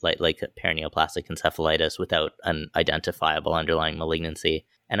encephalitis, like a paraneoplastic encephalitis without an identifiable underlying malignancy?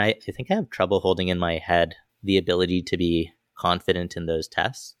 And I think I have trouble holding in my head the ability to be confident in those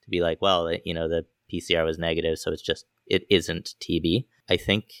tests, to be like, well, the PCR was negative, so it isn't TB. I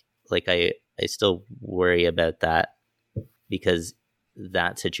think, like, I still worry about that, because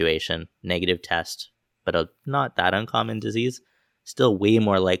that situation, negative test, but a not that uncommon disease, still way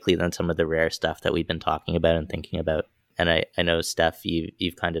more likely than some of the rare stuff that we've been talking about and thinking about. And I know, Steph,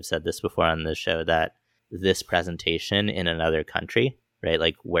 you've kind of said this before on the show, that this presentation in another country, right,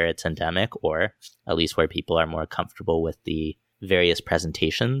 like where it's endemic, or at least where people are more comfortable with the various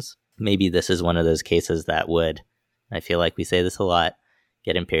presentations, maybe this is one of those cases that would, I feel like we say this a lot,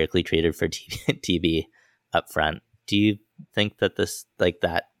 get empirically treated for TB up front. Do you think that this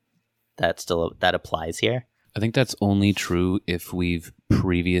that applies here? I think that's only true if we've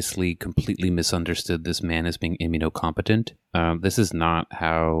previously completely misunderstood this man as being immunocompetent. This is not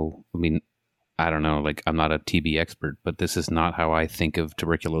how, I don't know, I'm not a TB expert, but this is not how I think of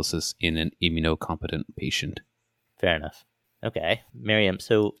tuberculosis in an immunocompetent patient. Fair enough. Okay. Miriam,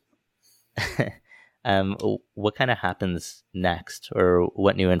 so what kind of happens next, or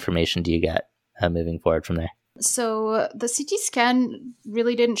what new information do you get moving forward from there? So the CT scan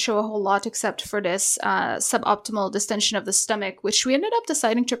really didn't show a whole lot except for this suboptimal distension of the stomach, which we ended up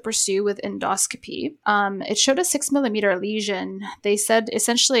deciding to pursue with endoscopy. It showed a 6 millimeter lesion. They said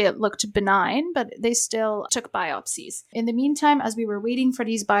essentially it looked benign, but they still took biopsies. In the meantime, as we were waiting for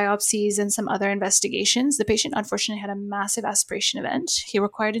these biopsies and some other investigations, the patient unfortunately had a massive aspiration event. He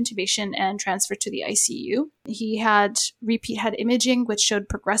required intubation and transfer to the ICU. He had repeat head imaging, which showed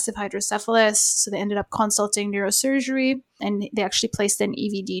progressive hydrocephalus, so they ended up consulting neurosurgery, and they actually placed an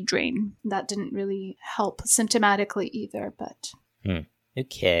EVD drain. That didn't really help symptomatically either, but...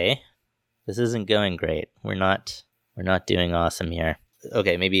 Okay. This isn't going great. We're not doing awesome here.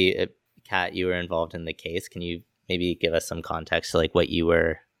 Okay, maybe, Kat, you were involved in the case. Can you maybe give us some context to what you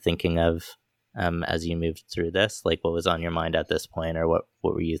were thinking of as you moved through this? What was on your mind at this point, or what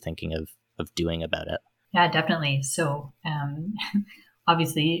were you thinking of doing about it? Yeah, definitely. So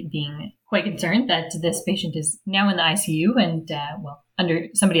obviously being quite concerned that this patient is now in the ICU and, under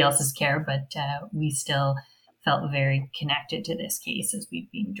somebody else's care, but we still felt very connected to this case as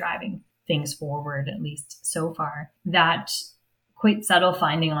we've been driving things forward, at least so far. That quite subtle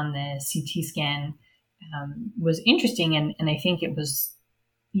finding on the CT scan was interesting, and I think it was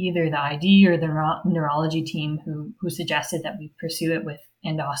either the ID or the neurology team who suggested that we pursue it with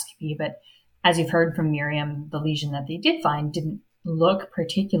endoscopy. But as you've heard from Miriam, the lesion that they did find didn't look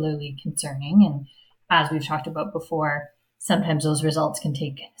particularly concerning. And as we've talked about before, sometimes those results can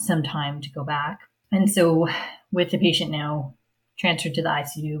take some time to go back. And so with the patient now transferred to the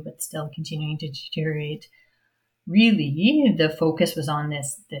ICU, but still continuing to deteriorate, really the focus was on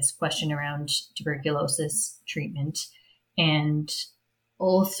this question around tuberculosis treatment, and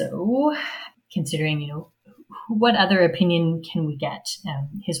also considering, what other opinion can we get?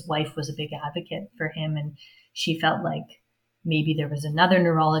 His wife was a big advocate for him, and she felt like maybe there was another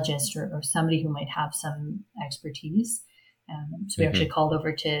neurologist or somebody who might have some expertise. So we actually called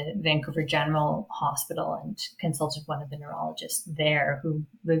over to Vancouver General Hospital and consulted one of the neurologists there, who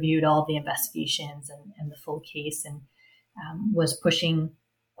reviewed all the investigations and the full case, and was pushing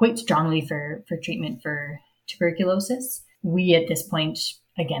quite strongly for treatment for tuberculosis. We, at this point,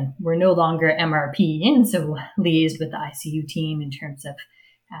 again, we're no longer MRP, and so liaised with the ICU team in terms of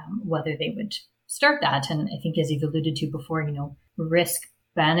whether they would start that. And I think, as you've alluded to before, risk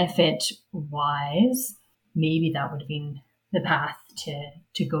benefit wise, maybe that would have been the path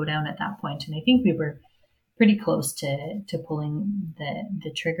to go down at that point. And I think we were pretty close to pulling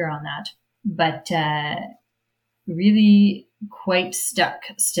the trigger on that, but really quite stuck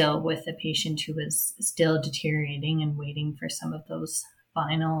still with a patient who was still deteriorating and waiting for some of those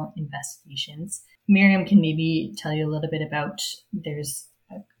final investigations. Miriam can maybe tell you a little bit about, there's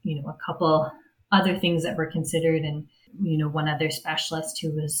a couple other things that were considered, and one other specialist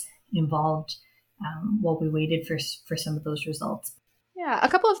who was involved while we waited for some of those results. Yeah, a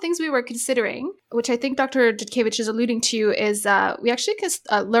couple of things we were considering, which I think Dr. Dudkiewicz is alluding to, is we actually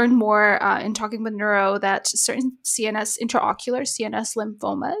learned more in talking with neuro that certain intraocular CNS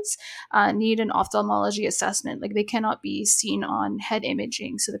lymphomas need an ophthalmology assessment. They cannot be seen on head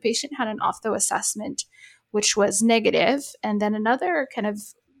imaging. So the patient had an ophtho assessment, which was negative. And then another kind of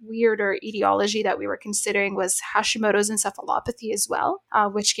weirder etiology that we were considering was Hashimoto's encephalopathy as well,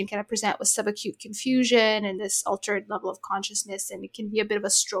 which can kind of present with subacute confusion and this altered level of consciousness, and it can be a bit of a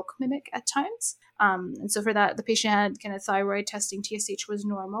stroke mimic at times. And so for that, the patient had kind of thyroid testing. TSH was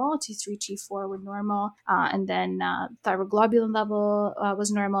normal, T3, T4 were normal, and then thyroglobulin level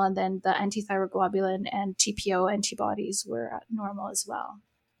was normal, and then the antithyroglobulin and TPO antibodies were normal as well.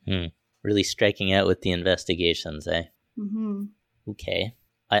 Really striking out with the investigations, eh? Mm-hmm. Okay.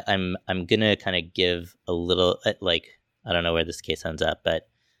 I'm gonna kind of give a little, I don't know where this case ends up, but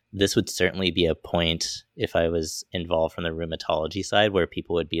this would certainly be a point if I was involved from the rheumatology side, where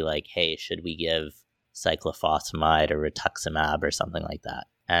people would be like, hey, should we give cyclophosphamide or rituximab or something like that?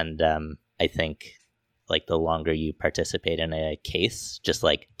 And I think the longer you participate in a case, just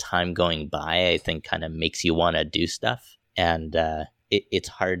time going by, I think kind of makes you want to do stuff. And it's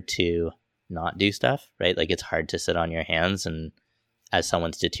hard to not do stuff, right? It's hard to sit on your hands. And as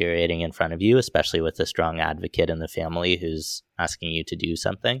someone's deteriorating in front of you, especially with a strong advocate in the family who's asking you to do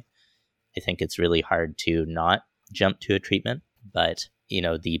something, I think it's really hard to not jump to a treatment. But,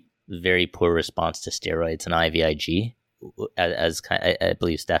 the very poor response to steroids and IVIG, as I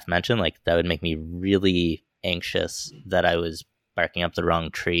believe Steph mentioned, like that would make me really anxious that I was barking up the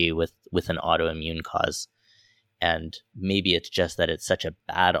wrong tree with an autoimmune cause. And maybe it's just that it's such a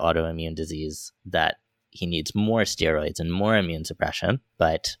bad autoimmune disease that he needs more steroids and more immune suppression.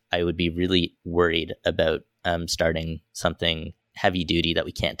 But I would be really worried about starting something heavy duty that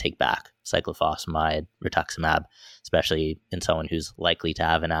we can't take back, cyclophosphamide, rituximab, especially in someone who's likely to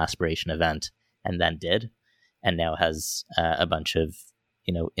have an aspiration event and then did, and now has a bunch of,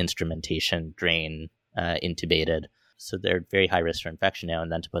 instrumentation, drain, intubated. So they're very high risk for infection now.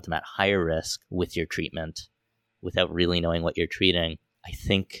 And then to put them at higher risk with your treatment without really knowing what you're treating, I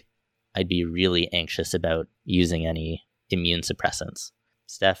think I'd be really anxious about using any immune suppressants.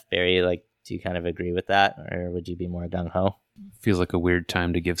 Steph, Barry, do you kind of agree with that? Or would you be more gung-ho? Feels like a weird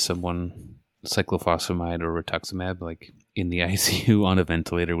time to give someone cyclophosphamide or rituximab, like in the ICU on a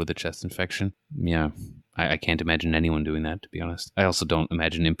ventilator with a chest infection. Yeah, I can't imagine anyone doing that, to be honest. I also don't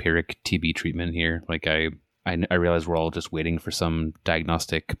imagine empiric TB treatment here. Like I realize we're all just waiting for some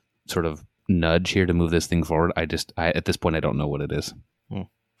diagnostic sort of nudge here to move this thing forward. I at this point, I don't know what it is.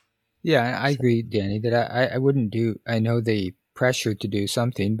 Yeah, I agree, Danny, that I wouldn't do, I know the pressure to do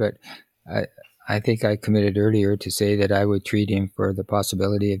something, but I think I committed earlier to say that I would treat him for the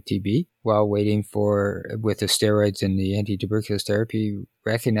possibility of TB while waiting with the steroids and the anti-tuberculous therapy,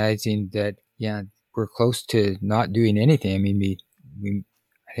 recognizing that, we're close to not doing anything. I mean,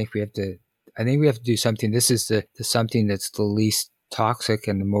 I think we have to do something. This is the something that's the least toxic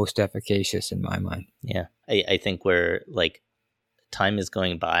and the most efficacious in my mind. Yeah, I think we're time is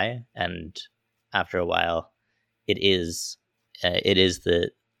going by, and after a while, it is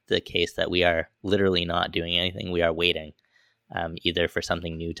the case that we are literally not doing anything. We are waiting, either for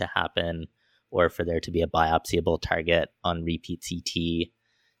something new to happen or for there to be a biopsyable target on repeat CT,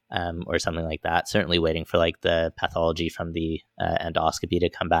 or something like that. Certainly waiting for the pathology from the endoscopy to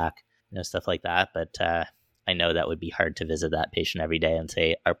come back, stuff like that. But I know that would be hard to visit that patient every day and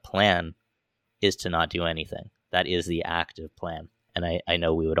say, our plan is to not do anything. That is the active plan. And I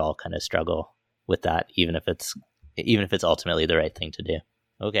know we would all kind of struggle with that, even if it's ultimately the right thing to do.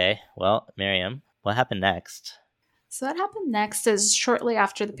 Okay, well, Miriam, what happened next? So what happened next is shortly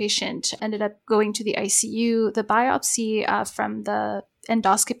after the patient ended up going to the ICU, the biopsy from the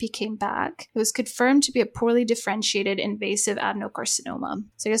endoscopy came back. It was confirmed to be a poorly differentiated invasive adenocarcinoma.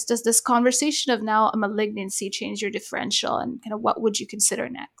 So I guess, does this conversation of now a malignancy change your differential, and kind of what would you consider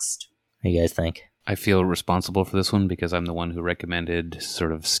next? What do you guys think? I feel responsible for this one because I'm the one who recommended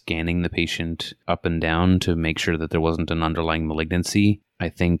sort of scanning the patient up and down to make sure that there wasn't an underlying malignancy. I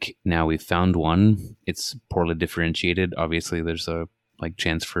think now we've found one. It's poorly differentiated. Obviously, there's a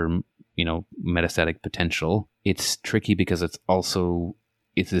chance for metastatic potential. It's tricky because this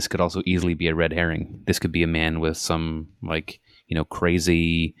could also easily be a red herring. This could be a man with some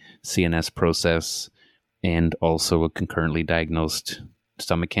crazy CNS process and also a concurrently diagnosed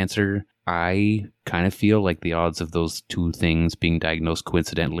stomach cancer. I kind of feel like the odds of those two things being diagnosed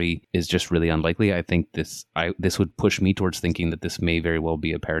coincidentally is just really unlikely. I think this would push me towards thinking that this may very well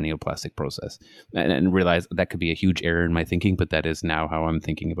be a perineoplastic process, and realize that could be a huge error in my thinking, but that is now how I'm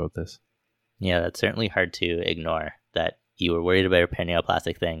thinking about this. Yeah, that's certainly hard to ignore, that you were worried about a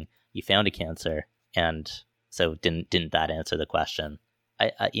perineoplastic thing, you found a cancer, and so didn't that answer the question?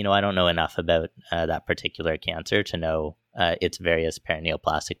 I don't know enough about that particular cancer to know its various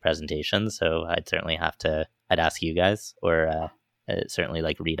perineoplastic presentations. So I'd ask you guys, or certainly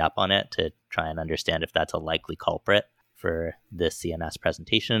read up on it to try and understand if that's a likely culprit for this CNS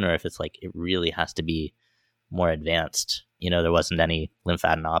presentation, or if it's it really has to be more advanced. There wasn't any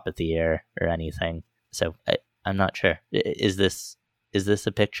lymphadenopathy or anything. So I'm not sure. Is this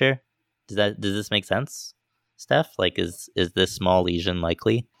a picture? Does this make sense? Steph, is this small lesion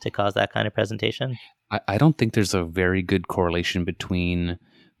likely to cause that kind of presentation? I don't think there's a very good correlation between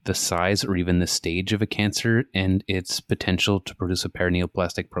the size or even the stage of a cancer and its potential to produce a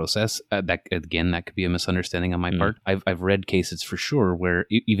perineoplastic process. That could be a misunderstanding on my part. I've read cases for sure where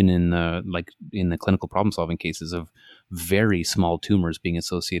even in the clinical problem solving cases of very small tumors being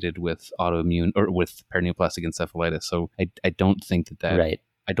associated with autoimmune or with perineoplastic encephalitis. So I don't think that right.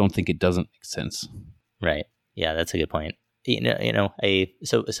 I don't think it doesn't make sense. Right. Yeah, that's a good point.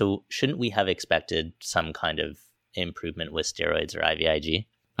 So shouldn't we have expected some kind of improvement with steroids or IVIG?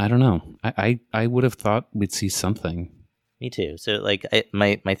 I don't know. I would have thought we'd see something. Me too. So like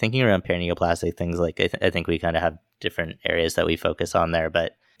my thinking around paraneoplastic things, like I think we kind of have different areas that we focus on there.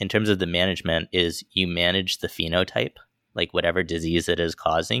 But in terms of the management is you manage the phenotype, like whatever disease it is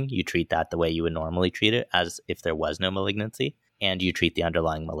causing, you treat that the way you would normally treat it as if there was no malignancy, and you treat the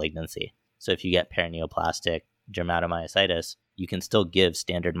underlying malignancy. So if you get paraneoplastic dermatomyositis, you can still give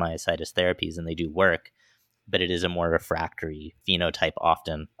standard myositis therapies and they do work, but it is a more refractory phenotype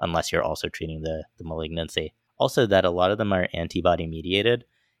often, unless you're also treating the malignancy. Also, that a lot of them are antibody mediated.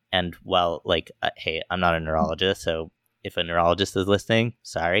 And while, like, hey, I'm not a neurologist, so if a neurologist is listening,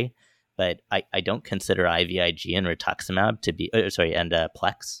 sorry, but I don't consider IVIG and rituximab to be, and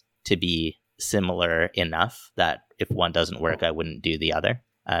Plex to be similar enough that if one doesn't work, I wouldn't do the other.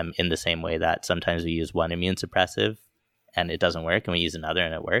 In the same way that sometimes we use one immune suppressive and it doesn't work, and we use another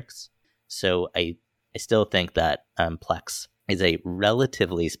and it works. So I still think that Plex is a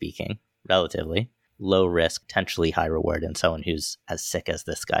relatively low risk, potentially high reward in someone who's as sick as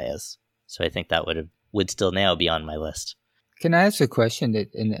this guy is. So I think that would still now be on my list. Can I ask a question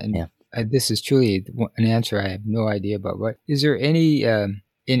that, this is truly an answer I have no idea about. What is there any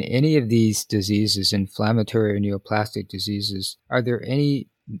in any of these diseases, inflammatory or neoplastic diseases, are there any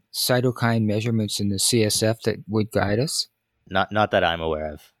cytokine measurements in the CSF that would guide us? Not that I'm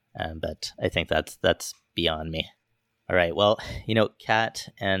aware of, but I think that's beyond me. All right. Well, Kat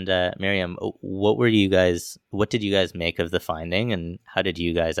and Miriam, what did you guys make of the finding, and how did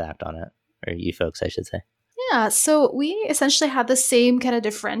you guys act on it? Or you folks, I should say. Yeah, so we essentially had the same kind of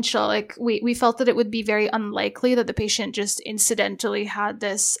differential. Like we felt that it would be very unlikely that the patient just incidentally had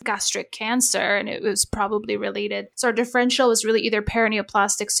this gastric cancer and it was probably related. So our differential was really either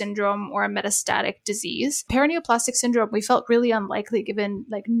paraneoplastic syndrome or a metastatic disease. Paraneoplastic syndrome, we felt really unlikely given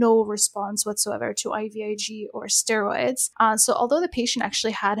like no response whatsoever to IVIG or steroids. So although the patient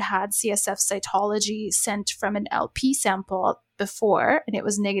actually had CSF cytology sent from an LP sample before and it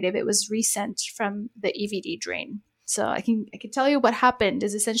was negative, it was resent from the EVD drain. So I can tell you what happened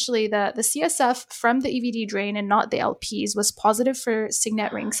is essentially the CSF from the EVD drain and not the LPs was positive for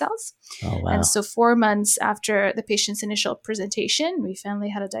Signet ring cells. Oh, wow. And so 4 months after the patient's initial presentation, we finally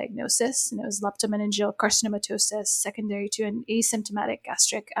had a diagnosis, and it was leptomeningeal carcinomatosis secondary to an asymptomatic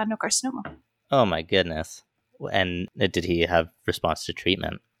gastric adenocarcinoma. Oh my goodness. And did he have response to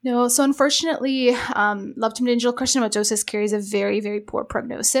treatment? No, so unfortunately, leptomeningeal carcinomatosis carries a very, very poor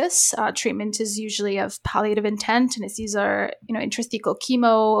prognosis. Treatment is usually of palliative intent, and it's either intrathecal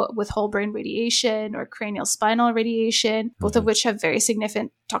chemo with whole brain radiation or cranial spinal radiation, both of which have very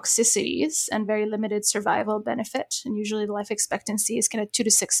significant toxicities and very limited survival benefit. And usually the life expectancy is kind of 2 to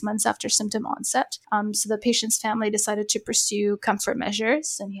 6 months after symptom onset. So the patient's family decided to pursue comfort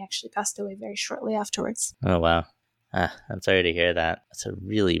measures, and he actually passed away very shortly afterwards. Oh, wow. I'm sorry to hear that. It's a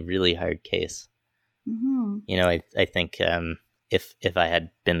really, really hard case. Mm-hmm. I think if I had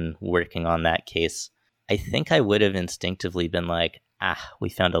been working on that case, I think I would have instinctively been like, we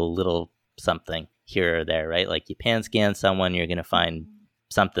found a little something here or there, right? Like you pan scan someone, you're going to find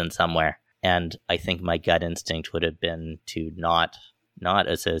something somewhere. And I think my gut instinct would have been to not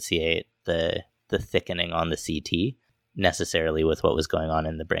associate the thickening on the CT necessarily with what was going on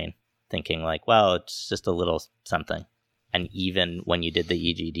in the brain. Thinking like, well, it's just a little something. And even when you did the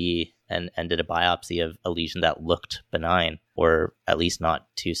EGD and did a biopsy of a lesion that looked benign, or at least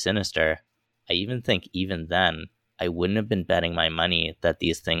not too sinister, I even think even then, I wouldn't have been betting my money that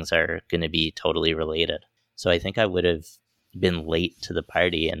these things are going to be totally related. So I think I would have been late to the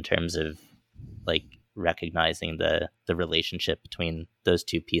party in terms of like recognizing the relationship between those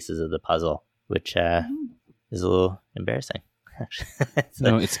two pieces of the puzzle, which is a little embarrassing.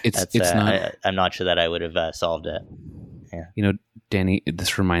 No, it's not. I'm not sure that I would have solved it. Yeah. Danny,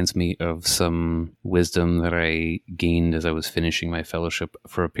 this reminds me of some wisdom that I gained as I was finishing my fellowship.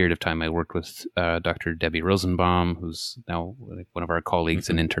 For a period of time, I worked with Dr. Debbie Rosenbaum, who's now one of our colleagues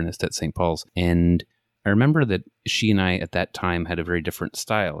and internist at St. Paul's. And I remember that she and I at that time had a very different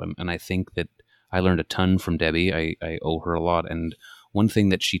style. And I think that I learned a ton from Debbie. I owe her a lot. And one thing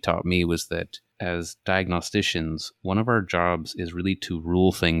that she taught me was that as diagnosticians, one of our jobs is really to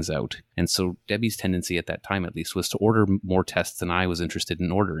rule things out. And so Debbie's tendency at that time, at least, was to order more tests than I was interested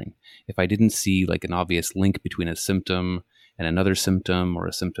in ordering. If I didn't see like an obvious link between a symptom and another symptom, or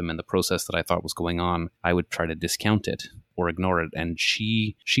a symptom and the process that I thought was going on, I would try to discount it or ignore it. And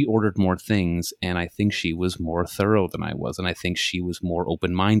she ordered more things, and I think she was more thorough than I was. And I think she was more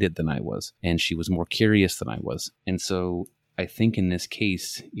open-minded than I was. And she was more curious than I was. And so I think in this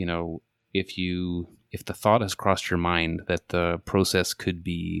case, if the thought has crossed your mind that the process could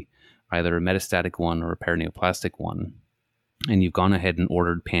be either a metastatic one or a paraneoplastic one, and you've gone ahead and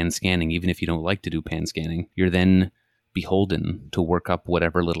ordered pan scanning, even if you don't like to do pan scanning, you're then beholden to work up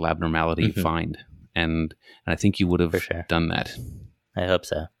whatever little abnormality you find. And I think you would have done that. I hope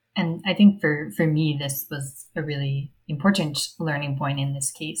so. And I think for me, this was a really important learning point in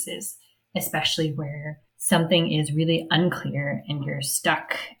this case, is especially where something is really unclear and you're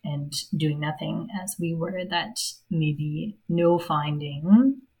stuck and doing nothing, as we were, that maybe no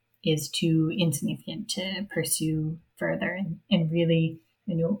finding is too insignificant to pursue further. And really,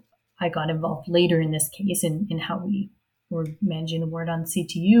 I got involved later in this case in how we were managing the ward on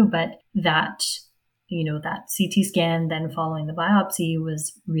CTU, but that CT scan, then following the biopsy,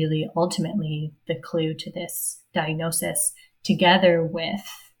 was really ultimately the clue to this diagnosis, together with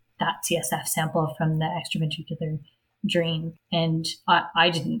that CSF sample from the extraventricular drain. And I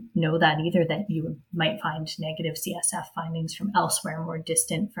didn't know that either, that you might find negative CSF findings from elsewhere, more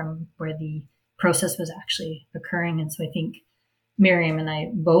distant from where the process was actually occurring. And so I think Miriam and I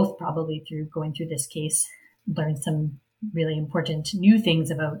both, probably through going through this case, learned some really important new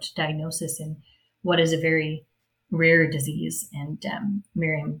things about diagnosis and what is a very rare disease. And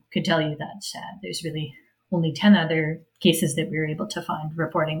Miriam could tell you that there's really only 10 other cases that we were able to find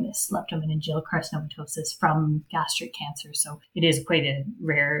reporting this leptomeningeal carcinomatosis from gastric cancer. So it is quite a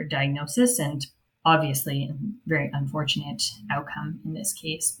rare diagnosis, and obviously a very unfortunate outcome in this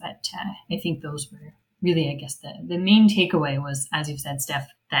case. But I think those were really, I guess, the main takeaway was, as you've said, Steph,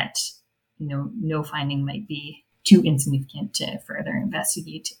 that no finding might be too insignificant to further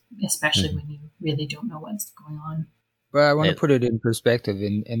investigate, especially when you really don't know what's going on. Well, I want to put it in perspective,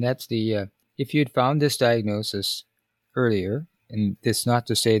 and that's the if you had found this diagnosis earlier, and it's not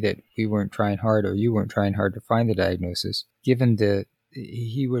to say that we weren't trying hard or you weren't trying hard to find the diagnosis, given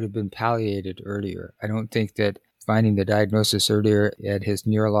he would have been palliated earlier. I don't think that finding the diagnosis earlier at his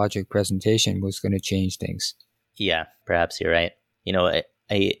neurologic presentation was going to change things. Yeah, perhaps you're right.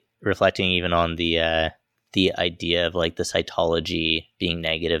 I reflecting even on the idea of like the cytology being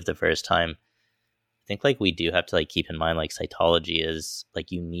negative the first time, I think like we do have to like keep in mind, like cytology is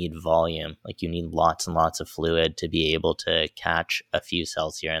like, you need volume, like you need lots and lots of fluid to be able to catch a few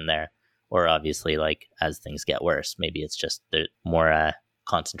cells here and there. Or obviously, like as things get worse, maybe it's just the more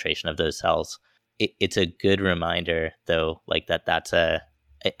concentration of those cells. It's a good reminder though, like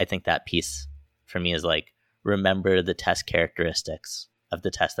I think that piece for me is like, remember the test characteristics of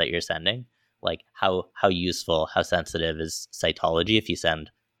the test that you're sending. Like how useful, how sensitive is cytology if you send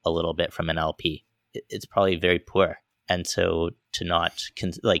a little bit from an LP? It's probably very poor. And so to not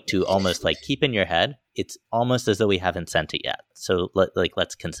to almost like keep in your head, it's almost as though we haven't sent it yet. So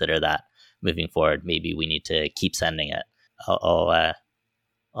let's consider that moving forward. Maybe we need to keep sending it. I'll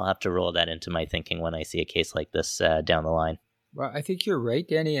have to roll that into my thinking when I see a case like this down the line. Well, I think you're right,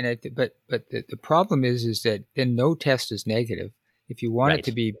 Danny. And but the problem is that then no test is negative. If you want it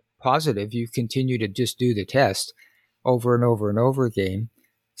to be positive, you continue to just do the test over and over and over again.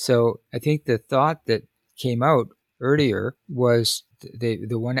 So I think the thought that came out earlier was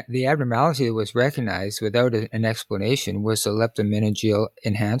the abnormality that was recognized without an explanation was the leptomeningeal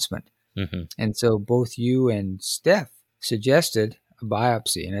enhancement. Mm-hmm. And so both you and Steph suggested a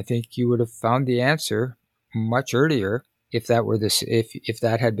biopsy, and I think you would have found the answer much earlier if that were if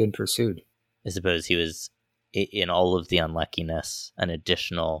that had been pursued. I suppose he was, in all of the unluckiness, an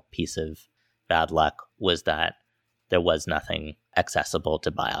additional piece of bad luck was that there was nothing accessible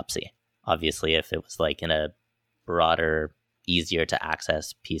to biopsy. Obviously, if it was like in a broader, easier to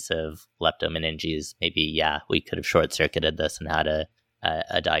access piece of leptomeninges, maybe, we could have short-circuited this and had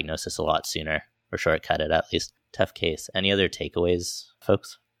a diagnosis a lot sooner, or shortcut it at least. Tough case. Any other takeaways,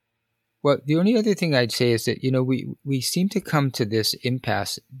 folks? Well, the only other thing I'd say is that, we seem to come to this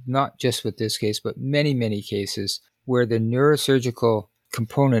impasse, not just with this case, but many, many cases where the neurosurgical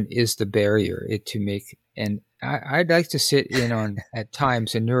component is the barrier to make. And I'd like to sit in on, at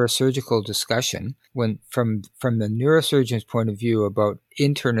times, a neurosurgical discussion when from the neurosurgeon's point of view about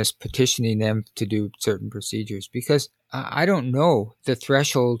internists petitioning them to do certain procedures, because I don't know the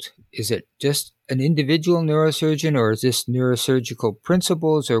threshold. Is it just an individual neurosurgeon, or is this neurosurgical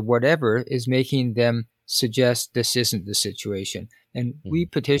principles or whatever is making them suggest this isn't the situation? And we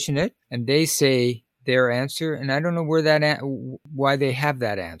petition it and they say their answer, and I don't know why they have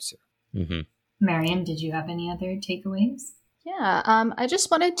that answer. Mm-hmm. Mariam, did you have any other takeaways? Yeah, I just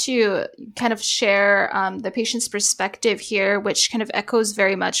wanted to kind of share the patient's perspective here, which kind of echoes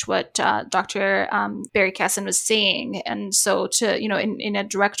very much what Dr. Barry Casson was saying. And so in a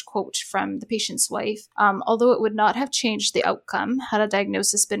direct quote from the patient's wife, although it would not have changed the outcome had a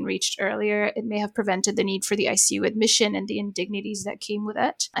diagnosis been reached earlier, it may have prevented the need for the ICU admission and the indignities that came with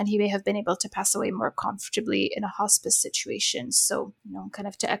it. And he may have been able to pass away more comfortably in a hospice situation. So, kind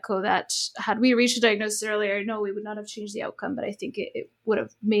of to echo that, had we reached a diagnosis earlier, no, we would not have changed the outcome. But I think it would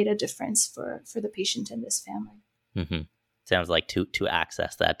have made a difference for the patient and this family. Mm-hmm. Sounds like to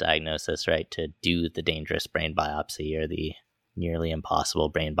access that diagnosis, right, to do the dangerous brain biopsy or the nearly impossible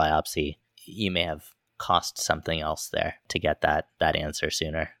brain biopsy, you may have cost something else there to get that answer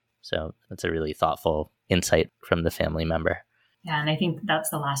sooner. So that's a really thoughtful insight from the family member. Yeah, and I think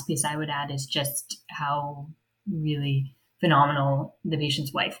that's the last piece I would add is just how really phenomenal the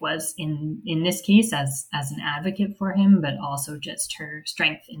patient's wife was in this case as an advocate for him, but also just her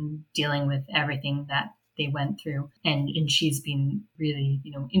strength in dealing with everything that they went through. And she's been really,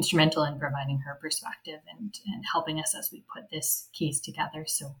 instrumental in providing her perspective and helping us as we put this case together.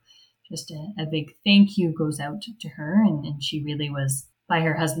 So just a big thank you goes out to her. And she really was by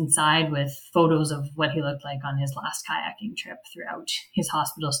her husband's side with photos of what he looked like on his last kayaking trip throughout his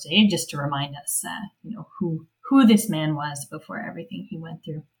hospital stay, just to remind us, who this man was before everything he went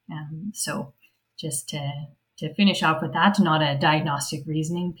through. So just to finish off with that, not a diagnostic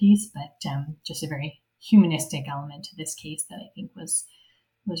reasoning piece, but just a very humanistic element to this case that I think was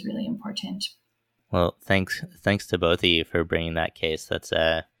really important. Well, thanks to both of you for bringing that case. That's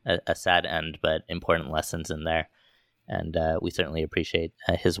a sad end, but important lessons in there. And we certainly appreciate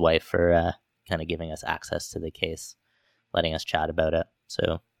his wife for kind of giving us access to the case, letting us chat about it.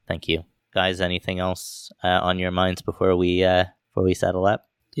 So thank you. Guys, anything else on your minds before we settle up?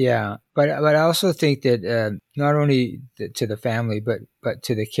 Yeah, but I also think that not only to the family, but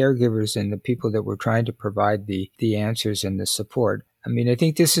to the caregivers and the people that we're trying to provide the answers and the support. I mean, I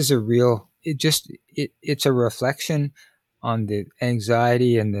think this is it's a reflection on the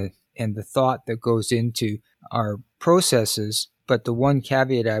anxiety and the thought that goes into our processes. But the one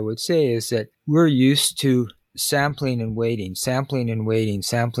caveat I would say is that we're used to sampling and waiting. And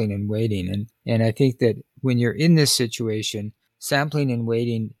I think that when you're in this situation, sampling and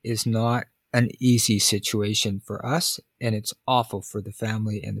waiting is not an easy situation for us, and it's awful for the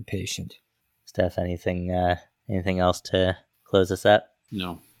family and the patient. Steph, anything else to close us up?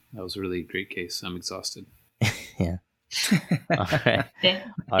 No, that was a really great case. I'm exhausted. Yeah. All right.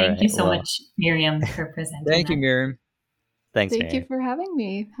 Thank you so much, Miriam, for presenting. Thank you, Miriam. Thanks, Thank Miriam. you for having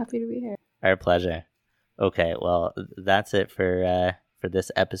me. Happy to be here. Our pleasure. Okay, well, that's it for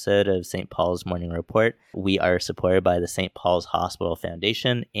this episode of St. Paul's Morning Report. We are supported by the St. Paul's Hospital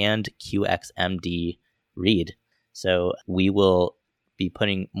Foundation and QXMD Read. So we will be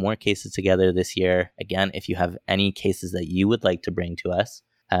putting more cases together this year. Again, if you have any cases that you would like to bring to us,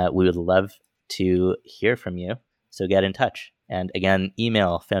 we would love to hear from you. So get in touch. And again,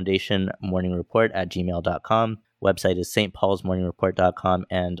 email foundationmorningreport@gmail.com. Website is stpaulsmorningreport.com,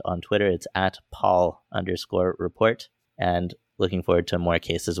 and on Twitter it's @Paul_report. And looking forward to more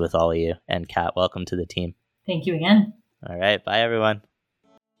cases with all of you. And Kat, welcome to the team. Thank you again. All right. Bye, everyone.